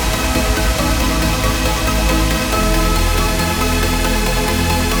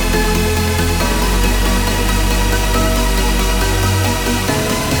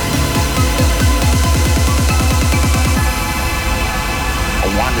 I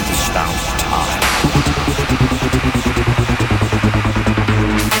wanted to stop time.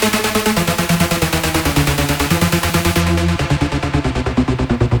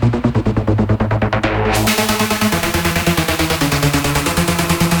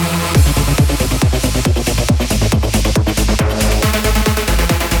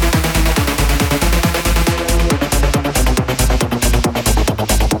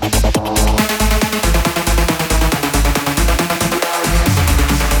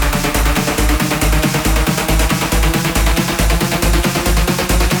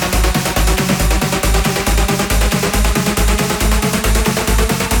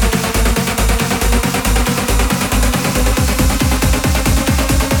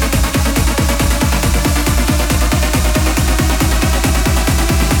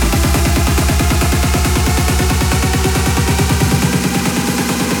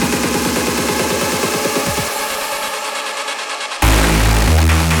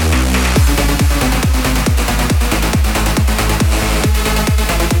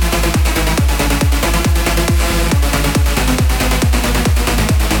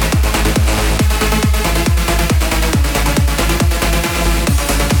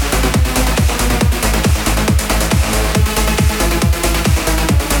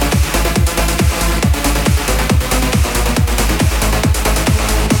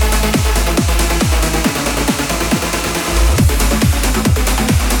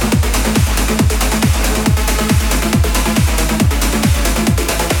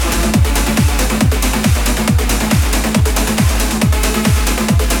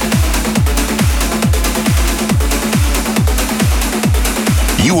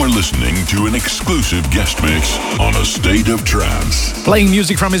 Listening to an exclusive guest mix on A State of Trance. Playing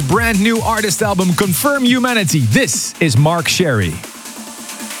music from his brand new artist album Confirm Humanity. This is Mark Sherry.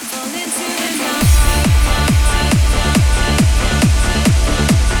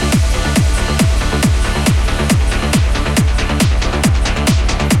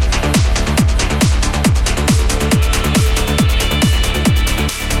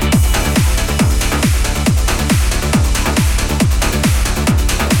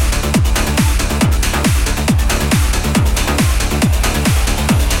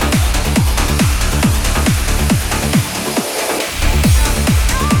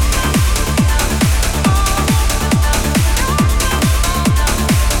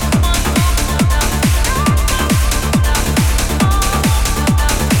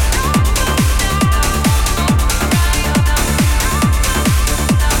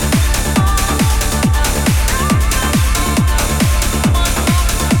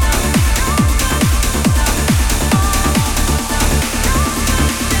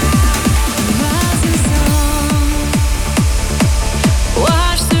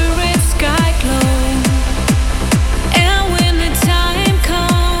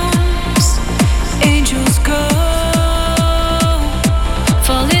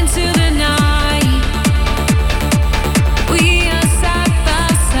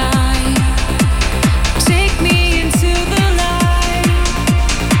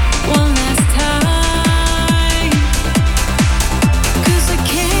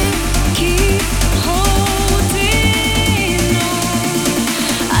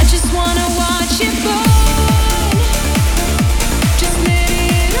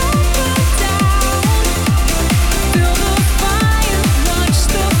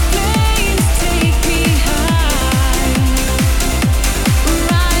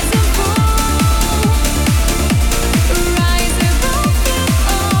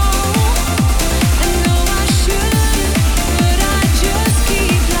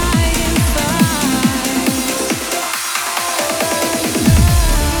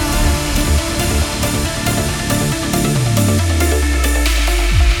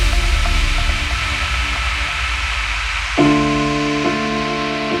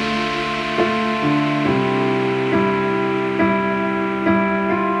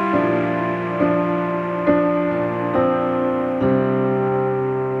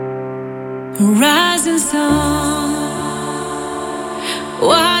 Rising sun,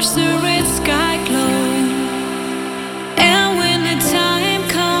 watch the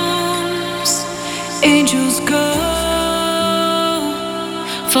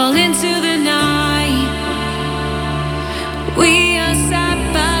fall into the night. We are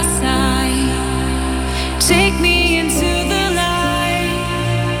side by side. Take me into the light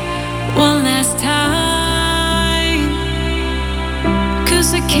one last time.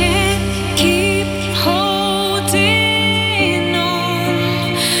 'Cause I can't keep holding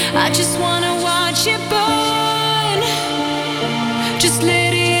on. I just wanna watch it burn. Just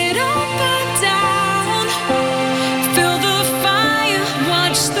let it all burn down. Feel the fire,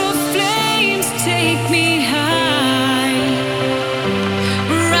 watch the flames take me high.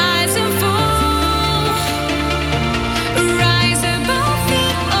 Rise and fall, rise above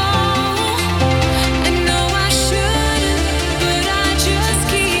it all. I know I shouldn't, but I just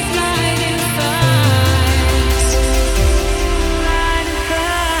keep lighting fires. Lighting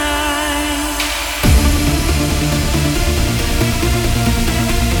fires.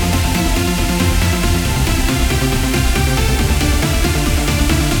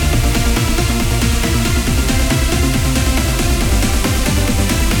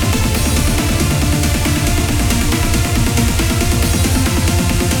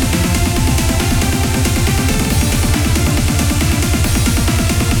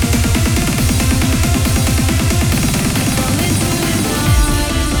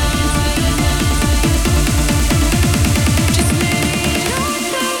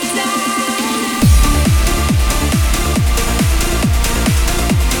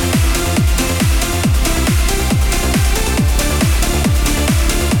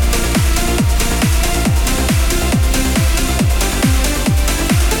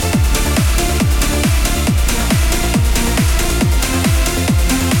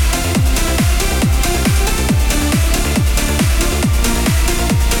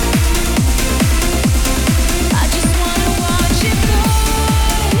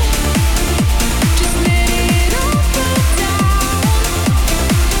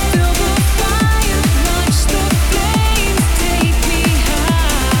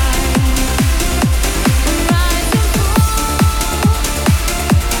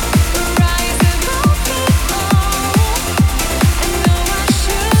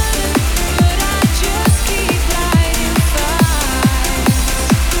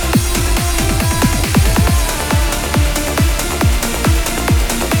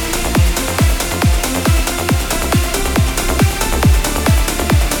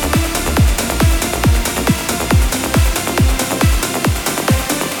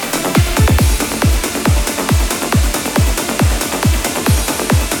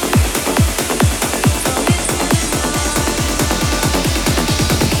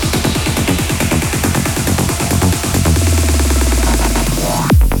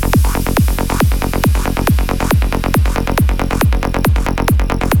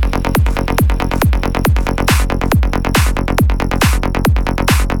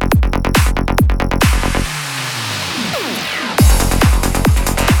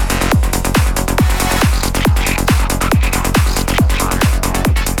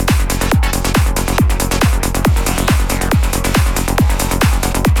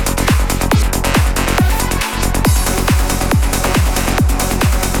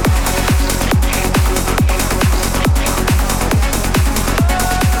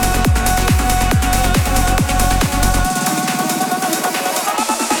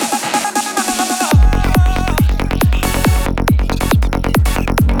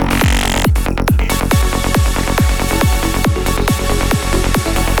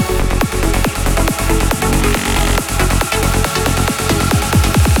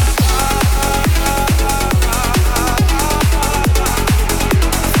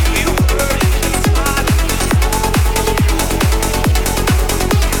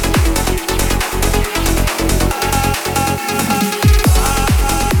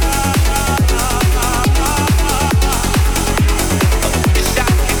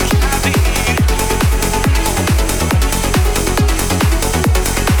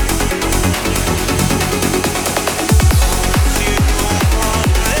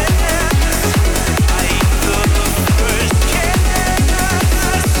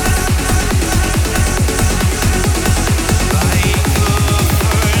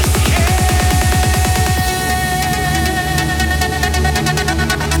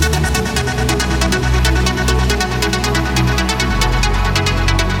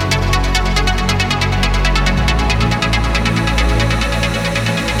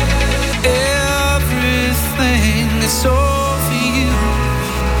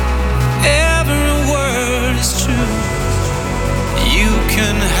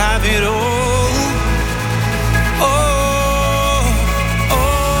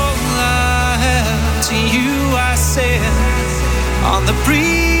 on the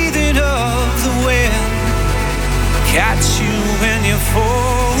breeze. catch you when you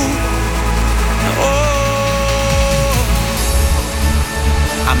fall. Oh,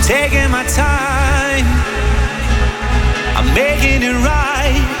 I'm taking my time, I'm making it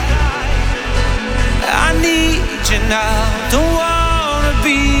right. I need you now, don't wanna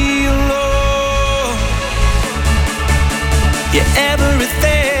be alone. You're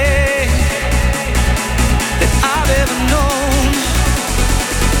everything that I've ever known.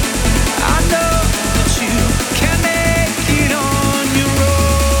 I know that you can make it on your own.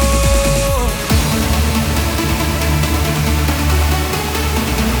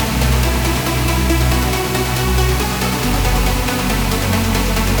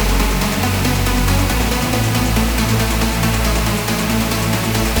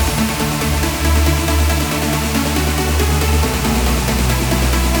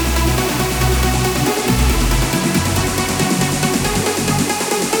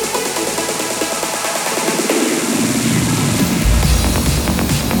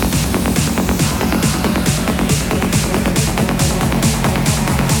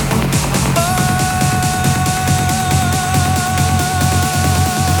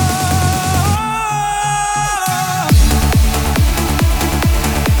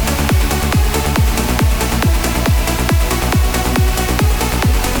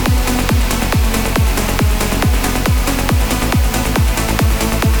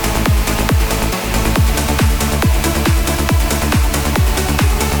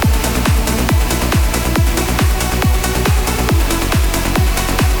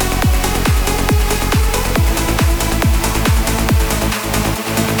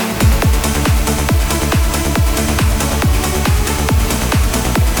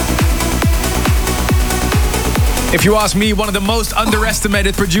 If you ask me, one of the most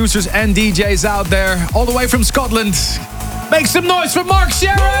underestimated producers and DJs out there, all the way from Scotland. Make some noise for Mark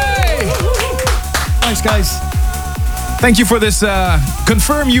Sherry! Thanks, guys. Thank you for this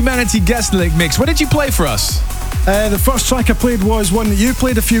Confirm Humanity guest mix. What did you play for us? The first track I played was one that you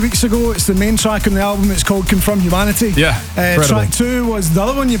played a few weeks ago. It's the main track on the album. It's called Confirm Humanity. Yeah, track 2 was the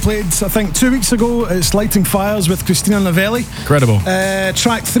other one you played, I think, 2 weeks ago. It's Lighting Fires with Christina Novelli. Incredible.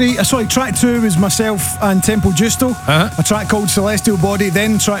 Track 2 was myself and Tempo Giusto. A track called Celestial Body.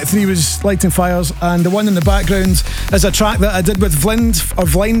 Then track 3 was Lighting Fires. And the one in the background is a track that I did with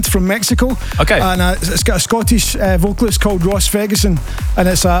Vlind from Mexico. Okay. And it's got a Scottish vocalist called Ross Ferguson. And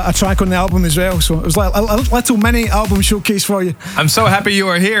it's a track on the album as well. So it was like a little mini album showcase for you. I'm so happy you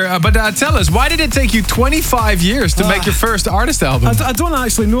are here. But tell us, why did it take you 25 years to make your first artist album? I don't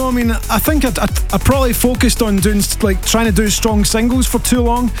actually know. I mean, I think I probably focused on trying to do strong singles for too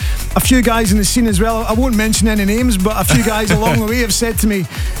long. A few guys in the scene as well, I won't mention any names, but a few guys along the way have said to me,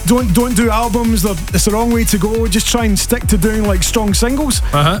 don't do albums, it's the wrong way to go, just try and stick to doing like strong singles.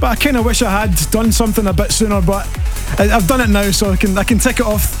 But I kind of wish I had done something a bit sooner, but I've done it now, so I can tick it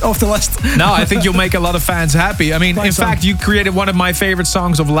off the list. No, I think you'll make a lot of fans happy. I mean, in fact, you created one of my favorite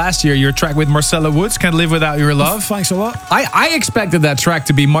songs of last year, your track with Marcella Woods, Can't Live Without Your Love. Thanks a lot. I expected that track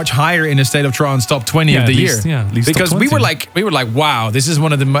to be much higher in the State of Trance top 20 of the year. At least because top 20. we were like, wow, this is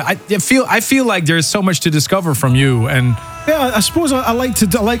one of the I feel like there's so much to discover from you. And yeah, I suppose I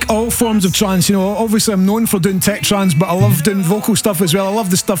like all forms of trance. You know, obviously I'm known for doing tech trance, but I love doing vocal stuff as well. I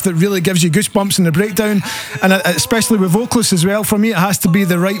love the stuff that really gives you goosebumps in the breakdown, and especially with vocalists as well. For me, it has to be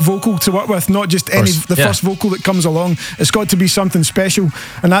the right vocal to work with, not just first vocal that comes along. It's got to be something special,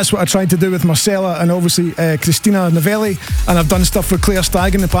 and that's what I tried to do with Marcella and obviously Christina Novelli, and I've done stuff with Claire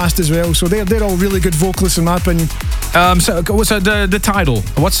Stagg in the past as well. So they're all really good vocalists in my opinion. So the title?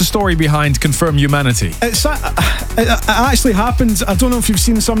 What's the story behind Confirm Humanity? It actually happens. I don't know if you've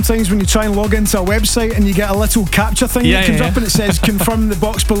seen sometimes when you try and log into a website and you get a little captcha thing that comes up and it says confirm the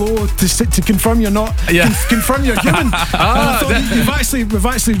box below to confirm you're not confirm you're human. And I thought we've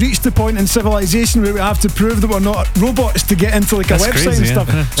actually reached the point in civilization where we have to prove that we're not robots to get into like a website crazy, and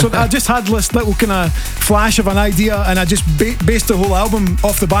stuff. So I just had this little kind of flash of an idea, and I just based the whole album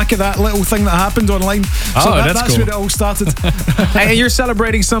off the back of that little thing that happened online. So that's cool. Where it all started. And you're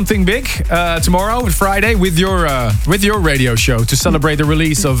celebrating something big tomorrow, Friday, with your radio show to celebrate the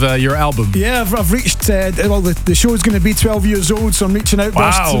release of your album. Yeah, I've reached. The show's going to be 12 years old, so I'm reaching out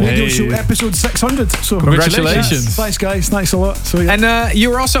to radio show episode 600. So congratulations! Thanks, guys. Thanks a lot. So yeah. And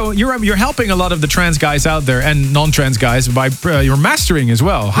you're helping a lot of the trance guys out there and non-trance guys by your mastering as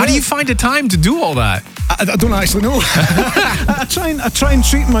well. How do you find the time to do all that? I don't actually know. I try and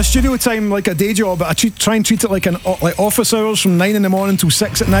treat my studio time like a day job. I try and treat it like office hours from 9 in the morning till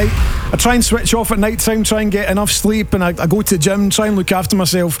 6 at night. I try and switch off at night time, try and get enough sleep, and I I go to the gym, try and look after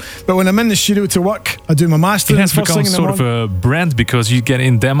myself. But when I'm in the studio to work, I do my mastering. It has first become thing in the sort of morning. a brand because you get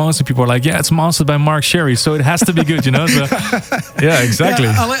in demos and people are like, yeah, it's mastered by Mark Sherry, so it has to be good, you know? So, yeah, exactly.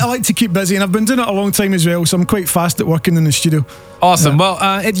 Yeah, I like to keep busy, and I've been doing it a long time as well, so I'm quite fast at working in the studio. Awesome.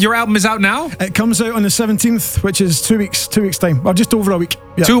 Well, your album is out now? It comes out on the 17th, which is 2 weeks time, or just over a week.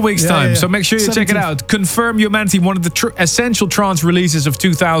 Yeah. 2 weeks time. Yeah. So make sure you check it 17th. out. Confirm Humanity, one of the essential trance releases of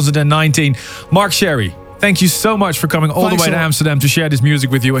 2019. Mark Sherry, thank you so much for coming all Thanks the way a to lot. Amsterdam to share this music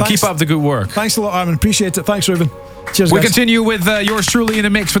with you, and Thanks. keep up the good work. Thanks a lot, Armin. Appreciate it. Thanks, Ruben. Cheers, We guys. continue with yours truly in the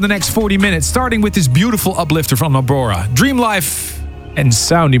mix for the next 40 minutes, starting with this beautiful uplifter from Aurora, Dream Life and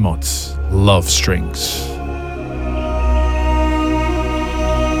Sound Emotes, Love Strings. Thank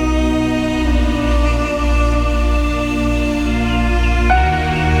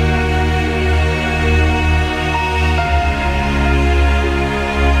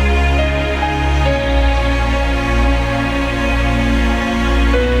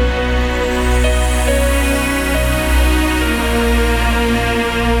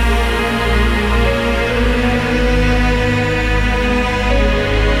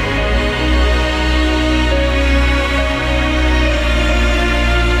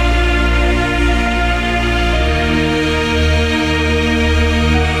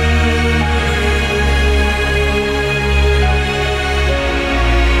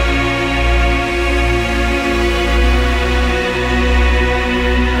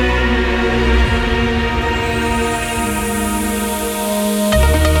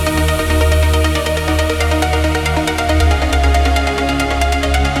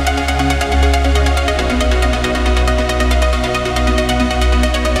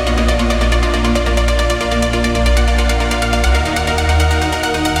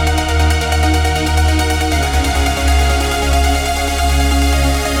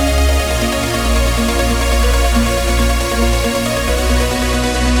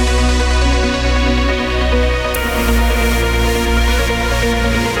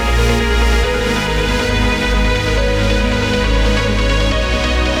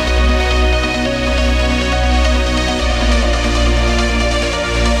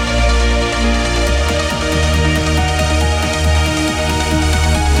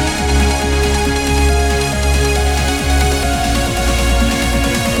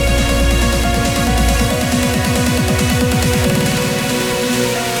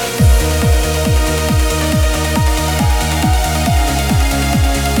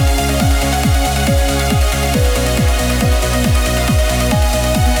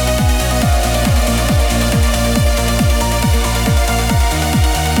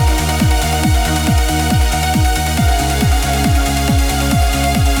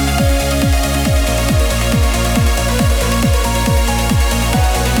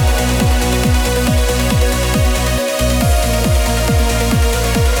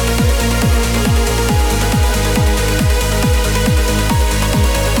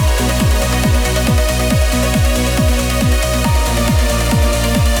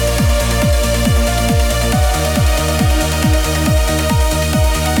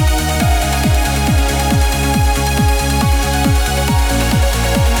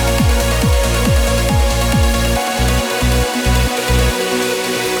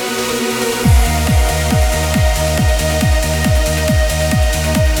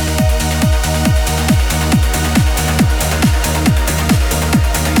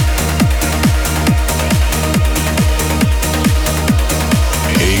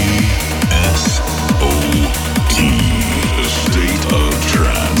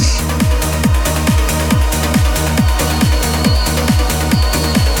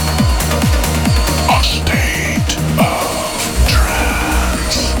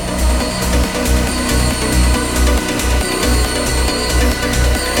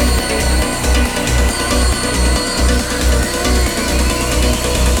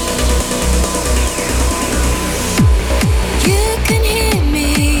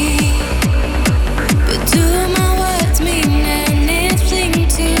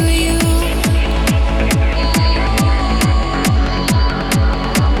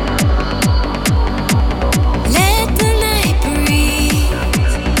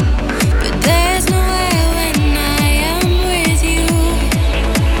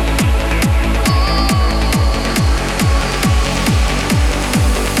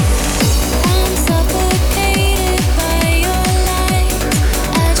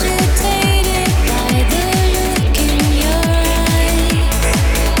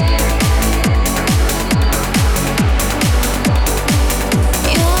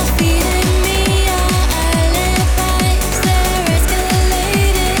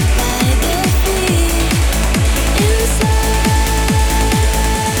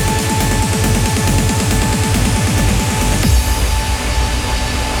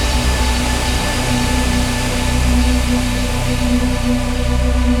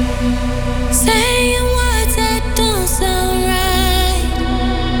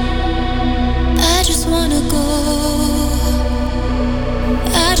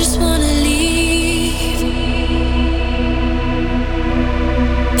just wanna leave,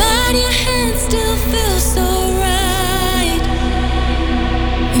 but your hand still feels so right.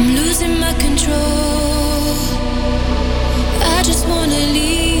 I'm losing my control. I just wanna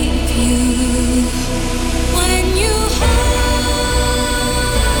leave you. When you hold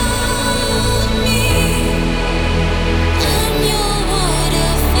me, I'm your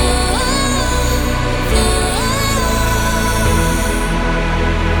waterfall.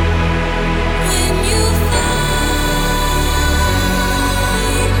 When you find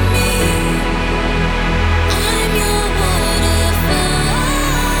me, I'm your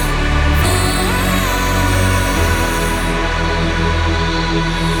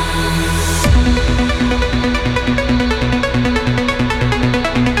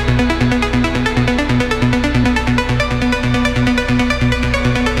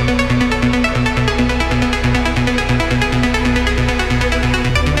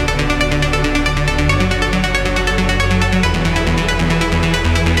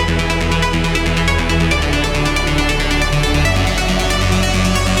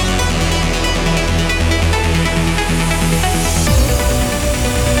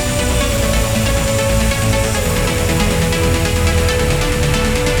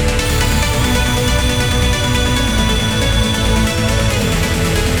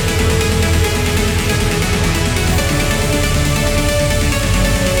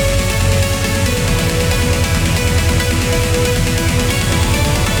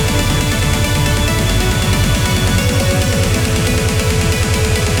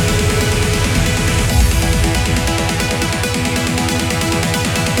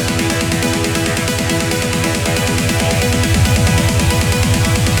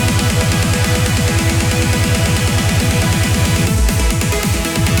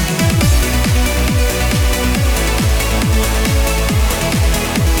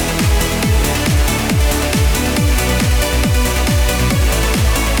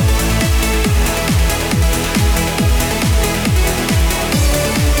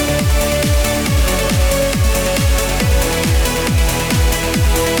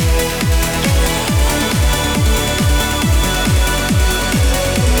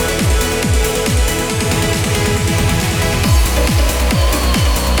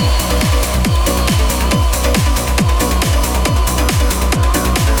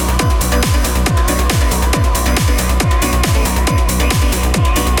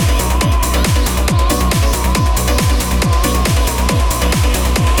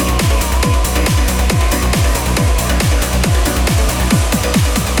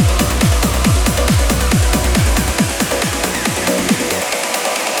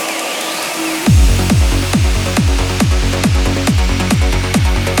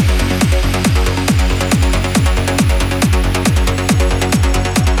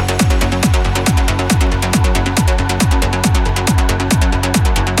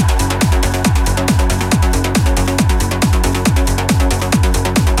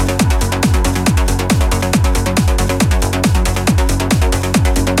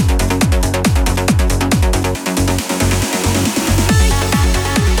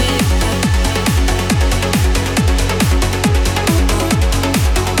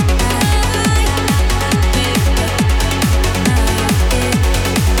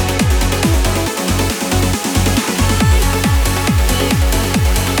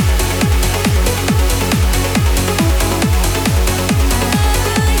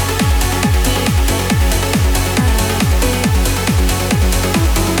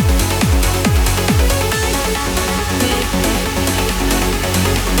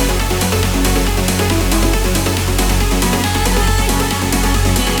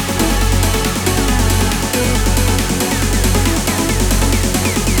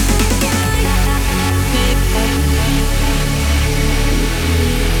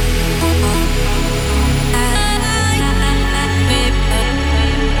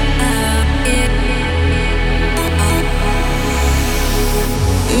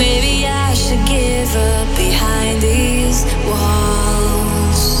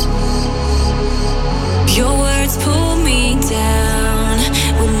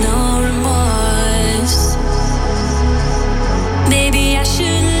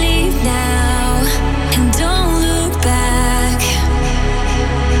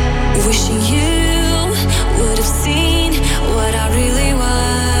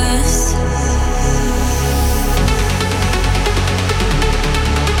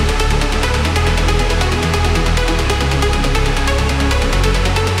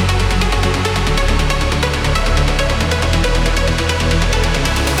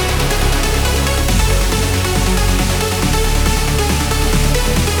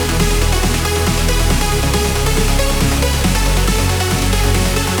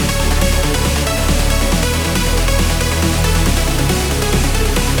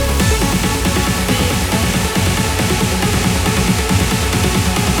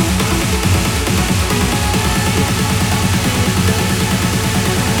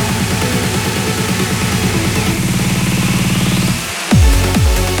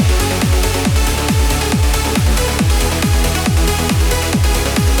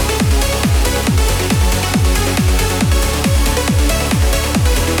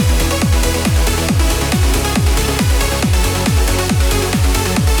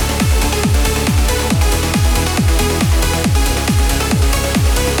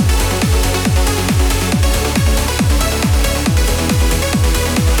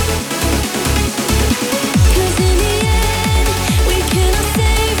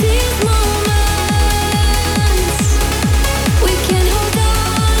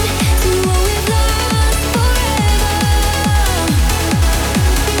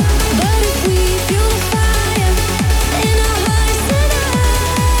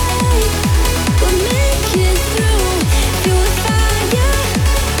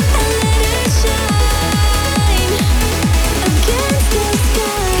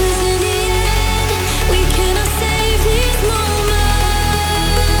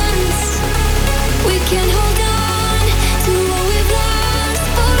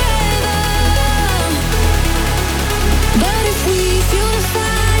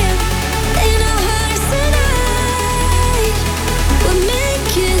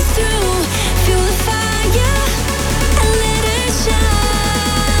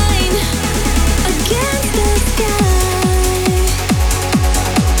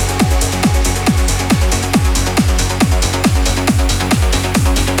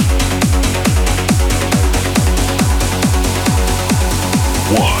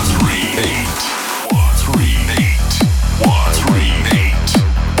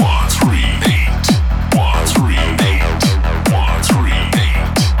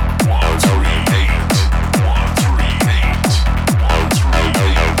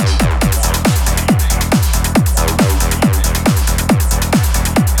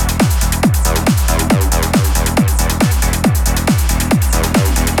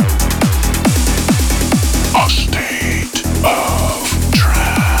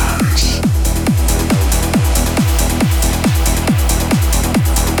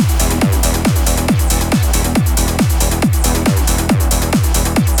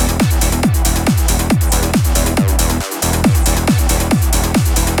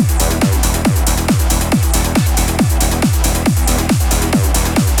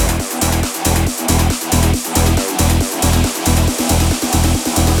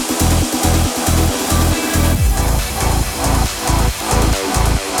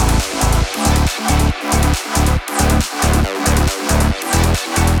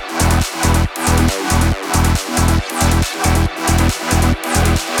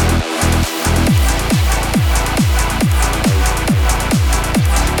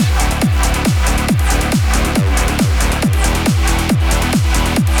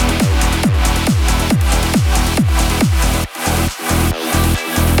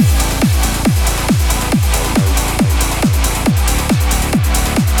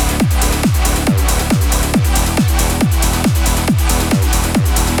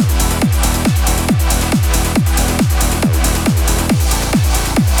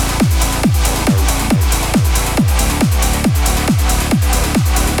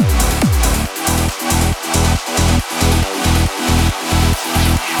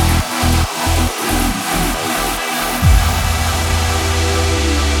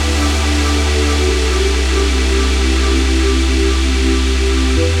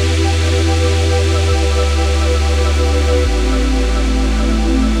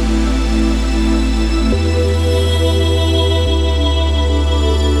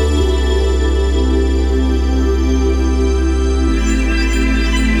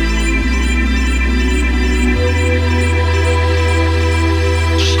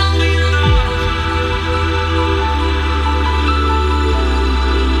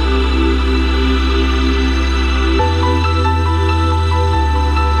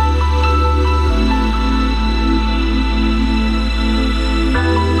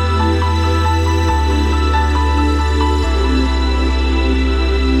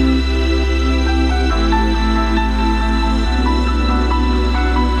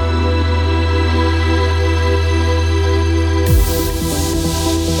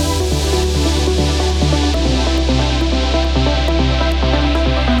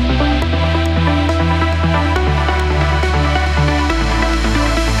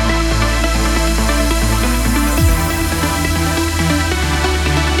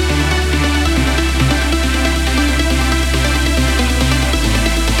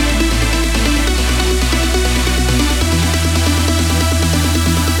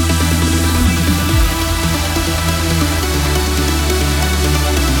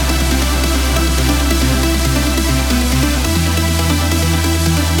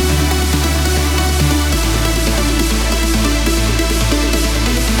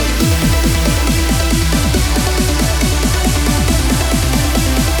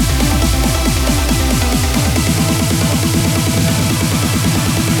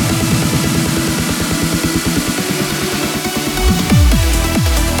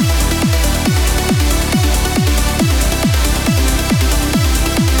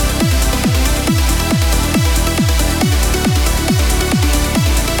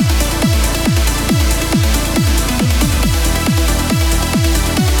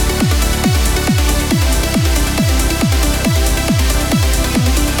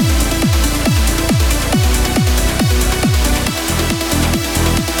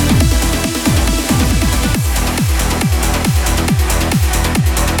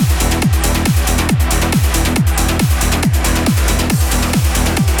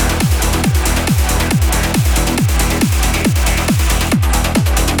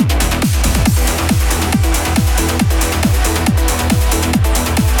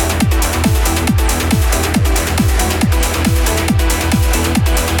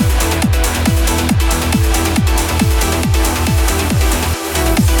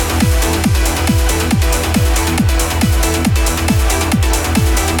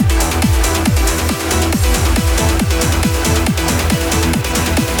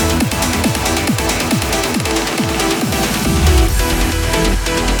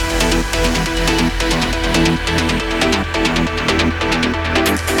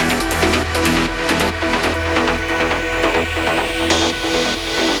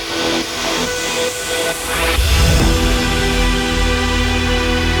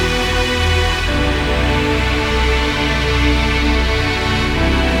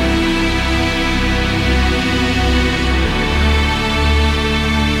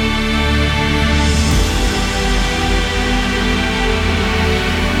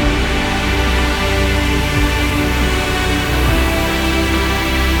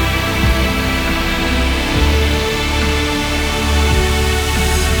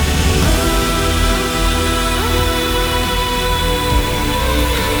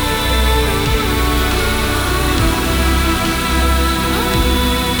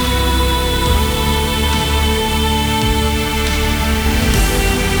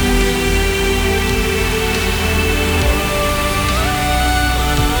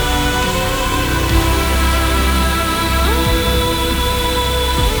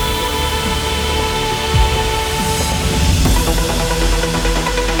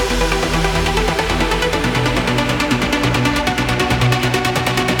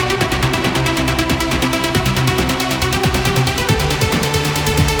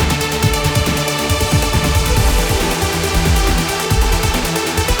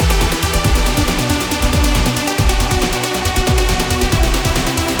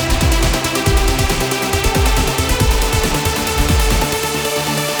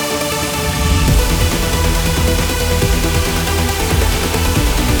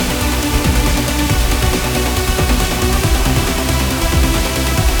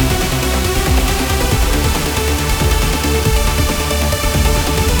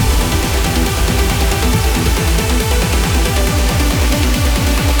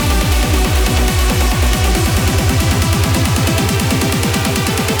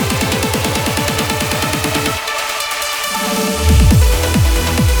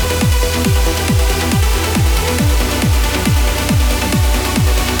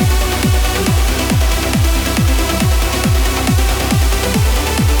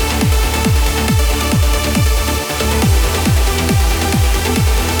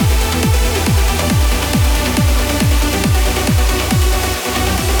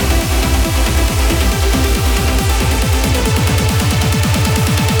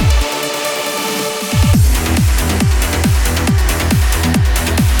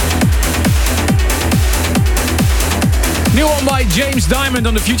Down by James Diamond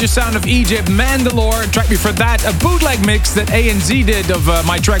on the future sound of Egypt, Mandalore. Track before that, a bootleg mix that ANZ did of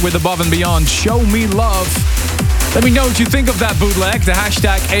my track with Above and Beyond, Show Me Love. Let me know what you think of that bootleg, the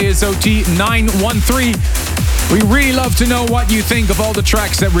hashtag ASOT913. We really love to know what you think of all the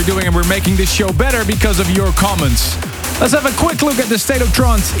tracks that we're doing, and we're making this show better because of your comments. Let's have a quick look at the State of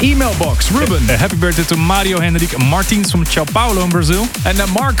Trance email box. Ruben. Happy birthday to Mario Henrique Martins from Sao Paulo in Brazil. And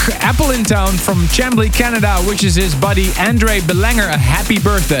Mark Appleton from Chambly, Canada, wishes his buddy Andre Belanger a happy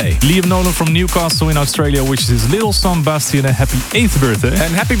birthday. Liam Nolan from Newcastle in Australia wishes his little son Bastian a happy 8th birthday.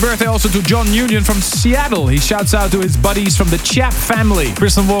 And happy birthday also to John Union from Seattle. He shouts out to his buddies from the Chap family.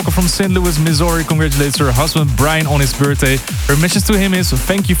 Kristen Walker from St. Louis, Missouri congratulates her husband Brian on his birthday. Her message to him is,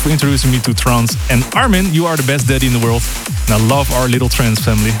 thank you for introducing me to trance. And Armin, you are the best daddy in the world. And I love our little trance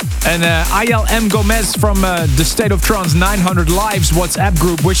family. And Ayel M. Gomez from the State of Trance 900 Lives WhatsApp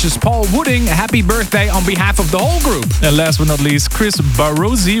group wishes Paul Wooding a happy birthday on behalf of the whole group. And last but not least, Chris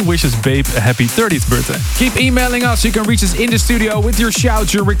Barrosi wishes Babe a happy 30th birthday. Keep emailing us. You can reach us in the studio with your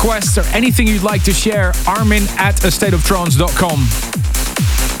shouts, your requests, or anything you'd like to share. Armin@astateoftrance.com.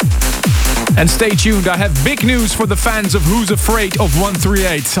 And stay tuned, I have big news for the fans of Who's Afraid of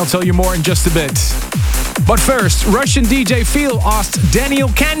 138. I'll tell you more in just a bit. But first, Russian DJ Feel asked Daniel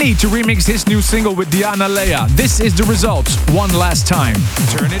Candy to remix his new single with Diana Leia. This is the result, one last time.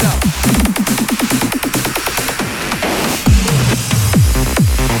 Turn it up.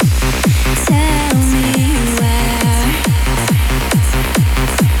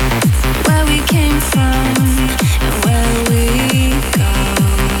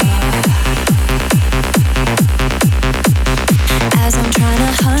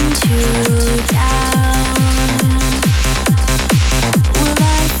 Will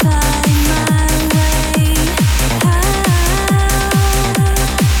I find my way out?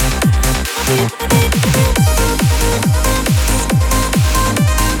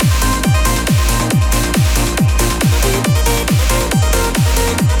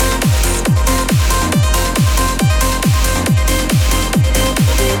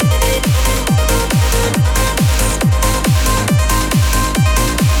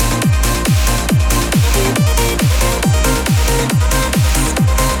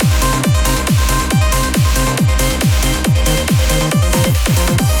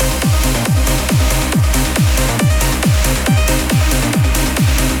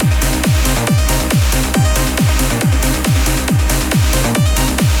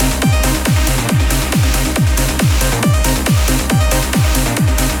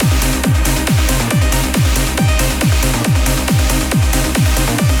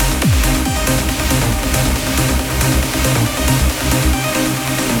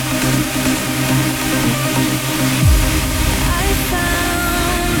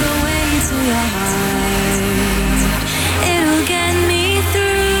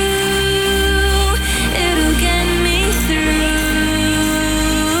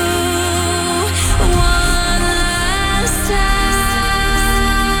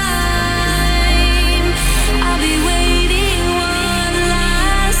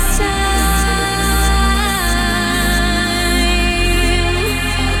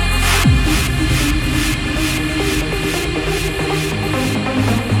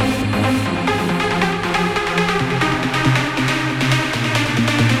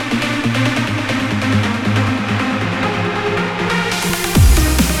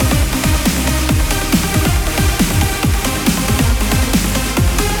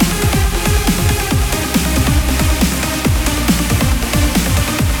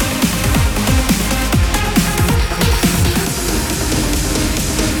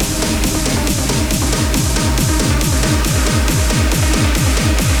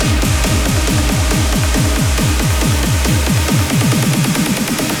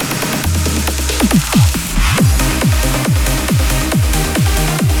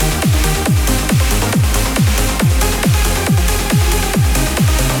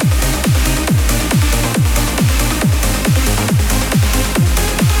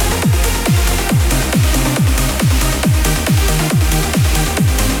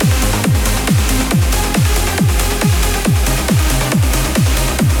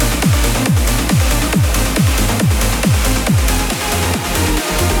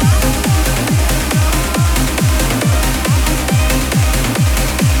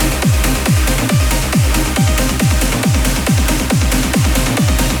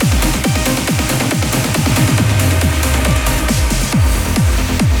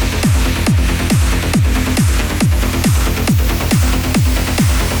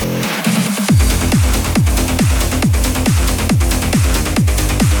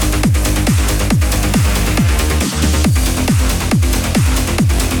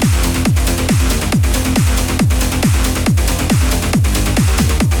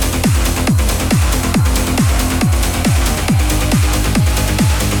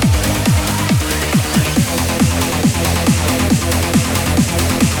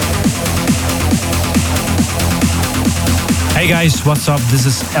 guys, what's up? This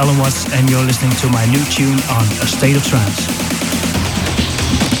is Alan Watts and you're listening to my new tune on A State of Trance.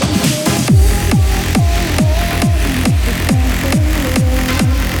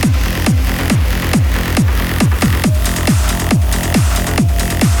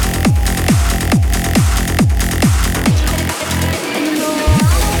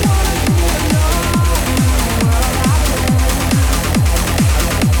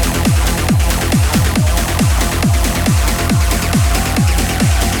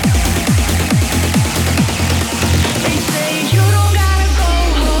 They say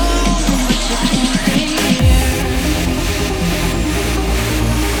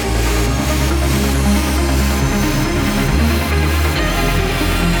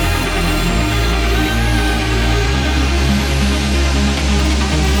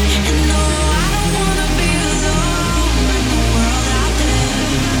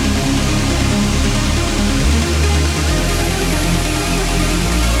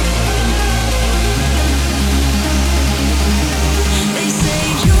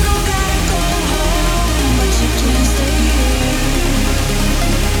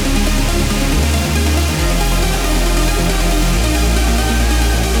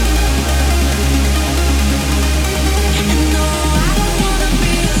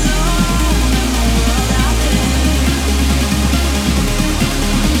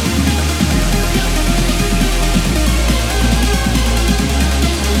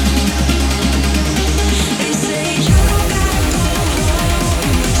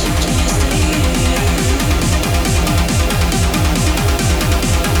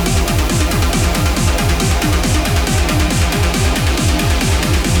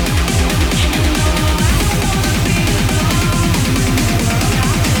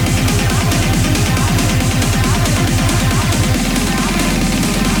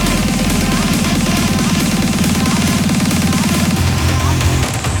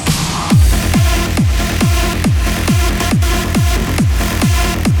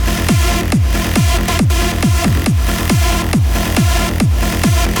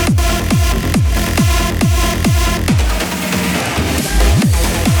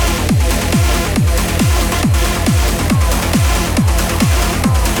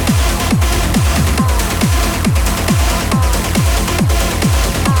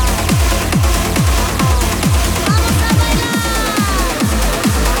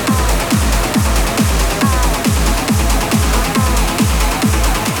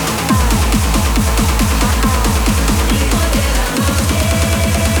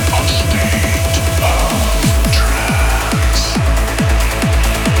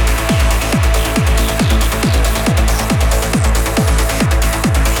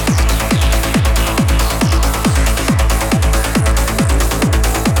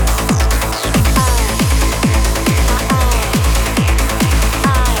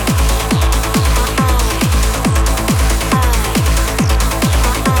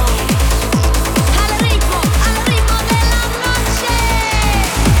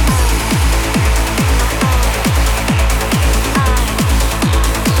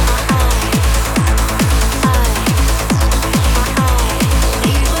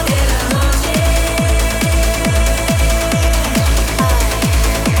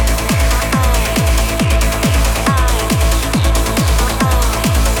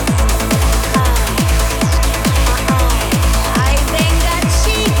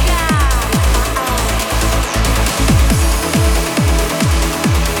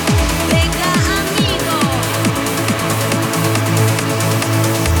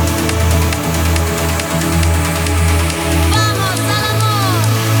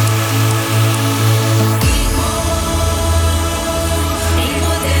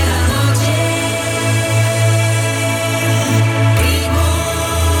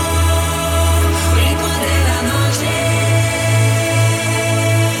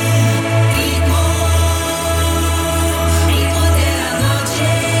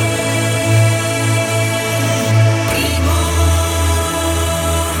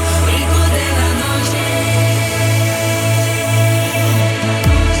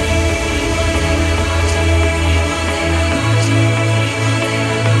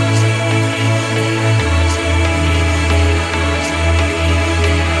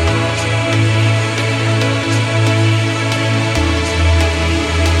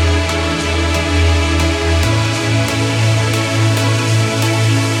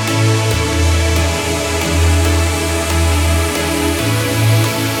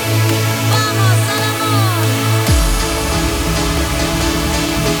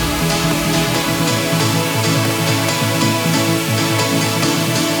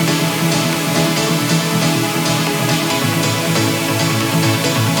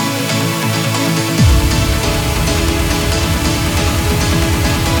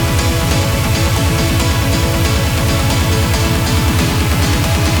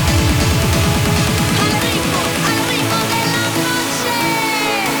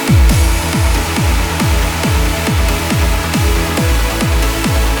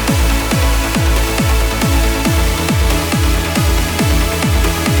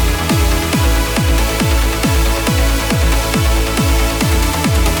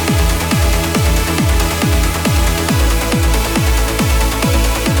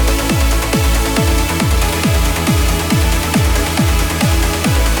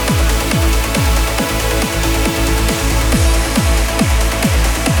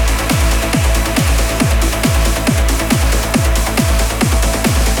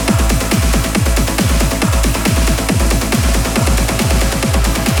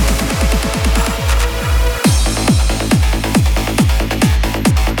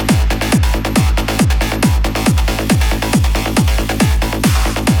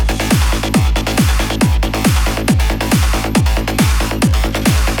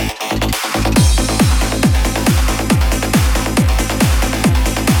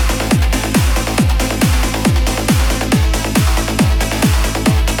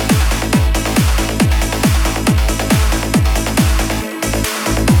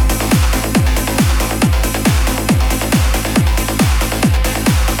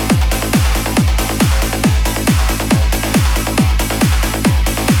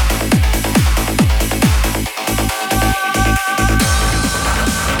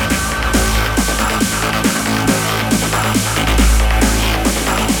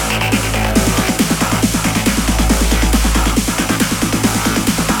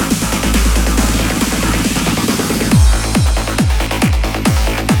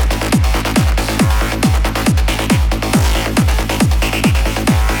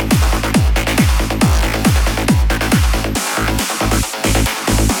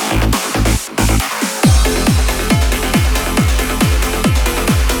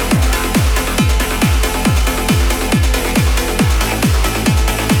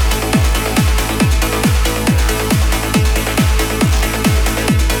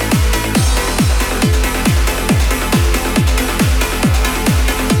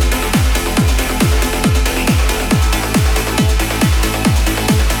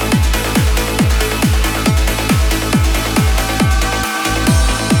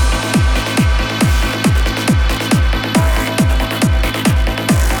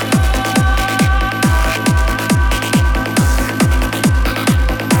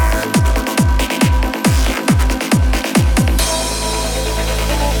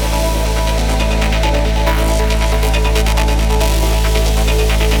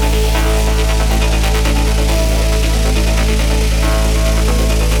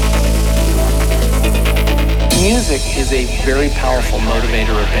music is a very powerful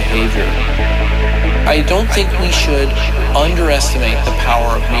motivator of behavior. I don't think we should underestimate the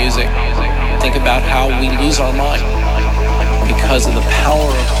power of music. Think about how we lose our mind because of the power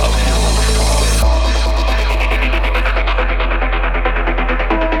of music.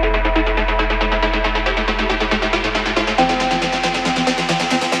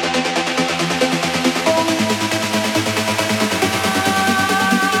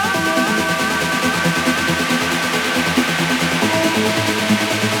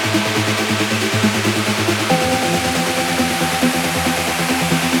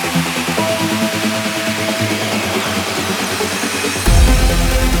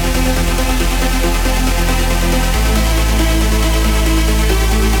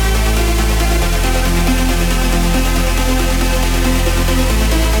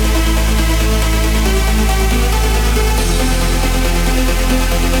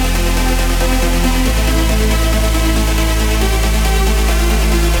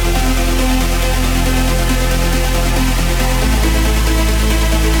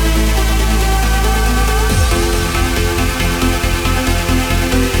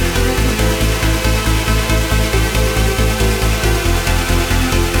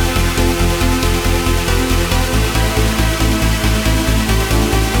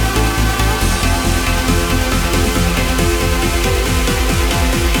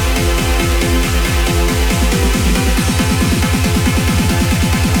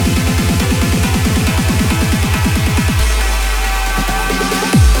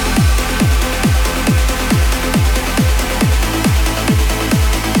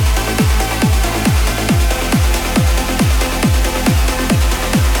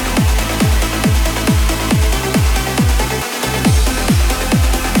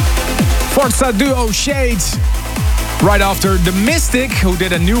 Forza duo Shades. Right after The Mystic, who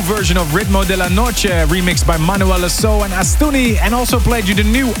did a new version of Ritmo de la Noche, remixed by Manuel Lasso and Astuni, and also played you the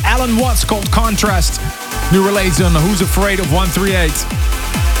new Alan Watts called Contrast. New release on Who's Afraid of 138.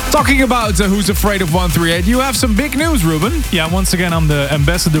 Talking about Who's Afraid of 138, you have some big news, Ruben. Yeah, once again, I'm the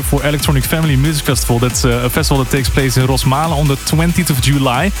ambassador for Electronic Family Music Festival. That's a festival that takes place in Rosmalen on the 20th of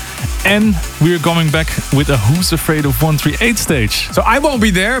July. And we're going back with a Who's Afraid of 138 stage. So I won't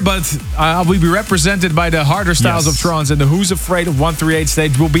be there, but I will be represented by the harder styles of trance. And the Who's Afraid of 138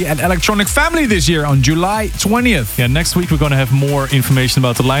 stage will be at Electronic Family this year on July 20th. Yeah, next week we're going to have more information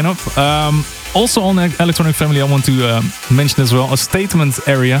about the lineup. Also on Electronic Family, I want to mention as well a statement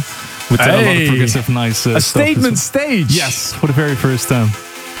area with a lot of progressive nice a stuff. statement stage. Yes, for the very first time.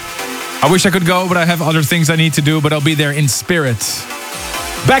 I wish I could go, but I have other things I need to do, but I'll be there in spirit.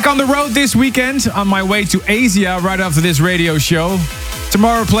 Back on the road this weekend, on my way to Asia right after this radio show.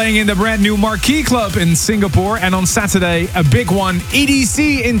 Tomorrow playing in the brand new Marquee Club in Singapore, and on Saturday a big one,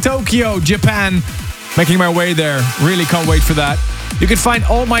 EDC in Tokyo, Japan. Making my way there. Really can't wait for that. You can find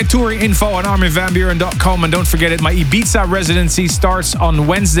all my touring info on ArminVanBuuren.com, and don't forget it, my Ibiza residency starts on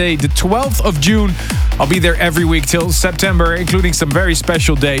Wednesday the 12th of June. I'll be there every week till September, including some very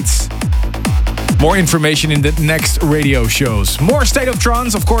special dates. More information in the next radio shows. More State of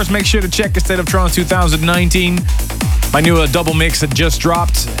Trance, of course, make sure to check the State of Trance 2019. My new double mix that just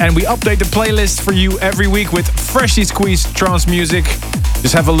dropped, and we update the playlist for you every week with freshly squeezed trance music.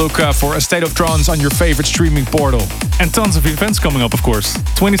 Just have a look for A State of Trance on your favorite streaming portal. And tons of events coming up, of course.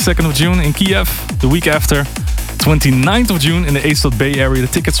 22nd of June in Kiev, the week after. 29th of June in the Aesop Bay area. The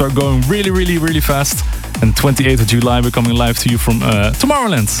tickets are going really, really, really fast. And 28th of July, we're coming live to you from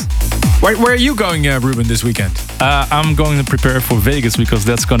Tomorrowland. Where are you going, Ruben, this weekend? I'm going to prepare for Vegas because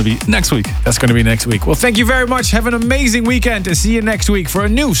that's going to be next week. That's going to be next week. Well, thank you very much. Have an amazing weekend and see you next week for a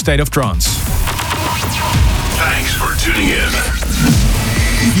new State of Trance. Thanks for tuning in.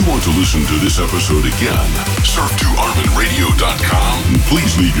 If you want to listen to this episode again, surf to ArminRadio.com and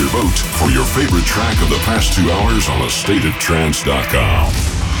please leave your vote for your favorite track of the past 2 hours on AstateOfTrance.com.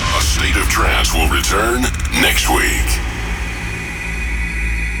 A State of Trance will return next week.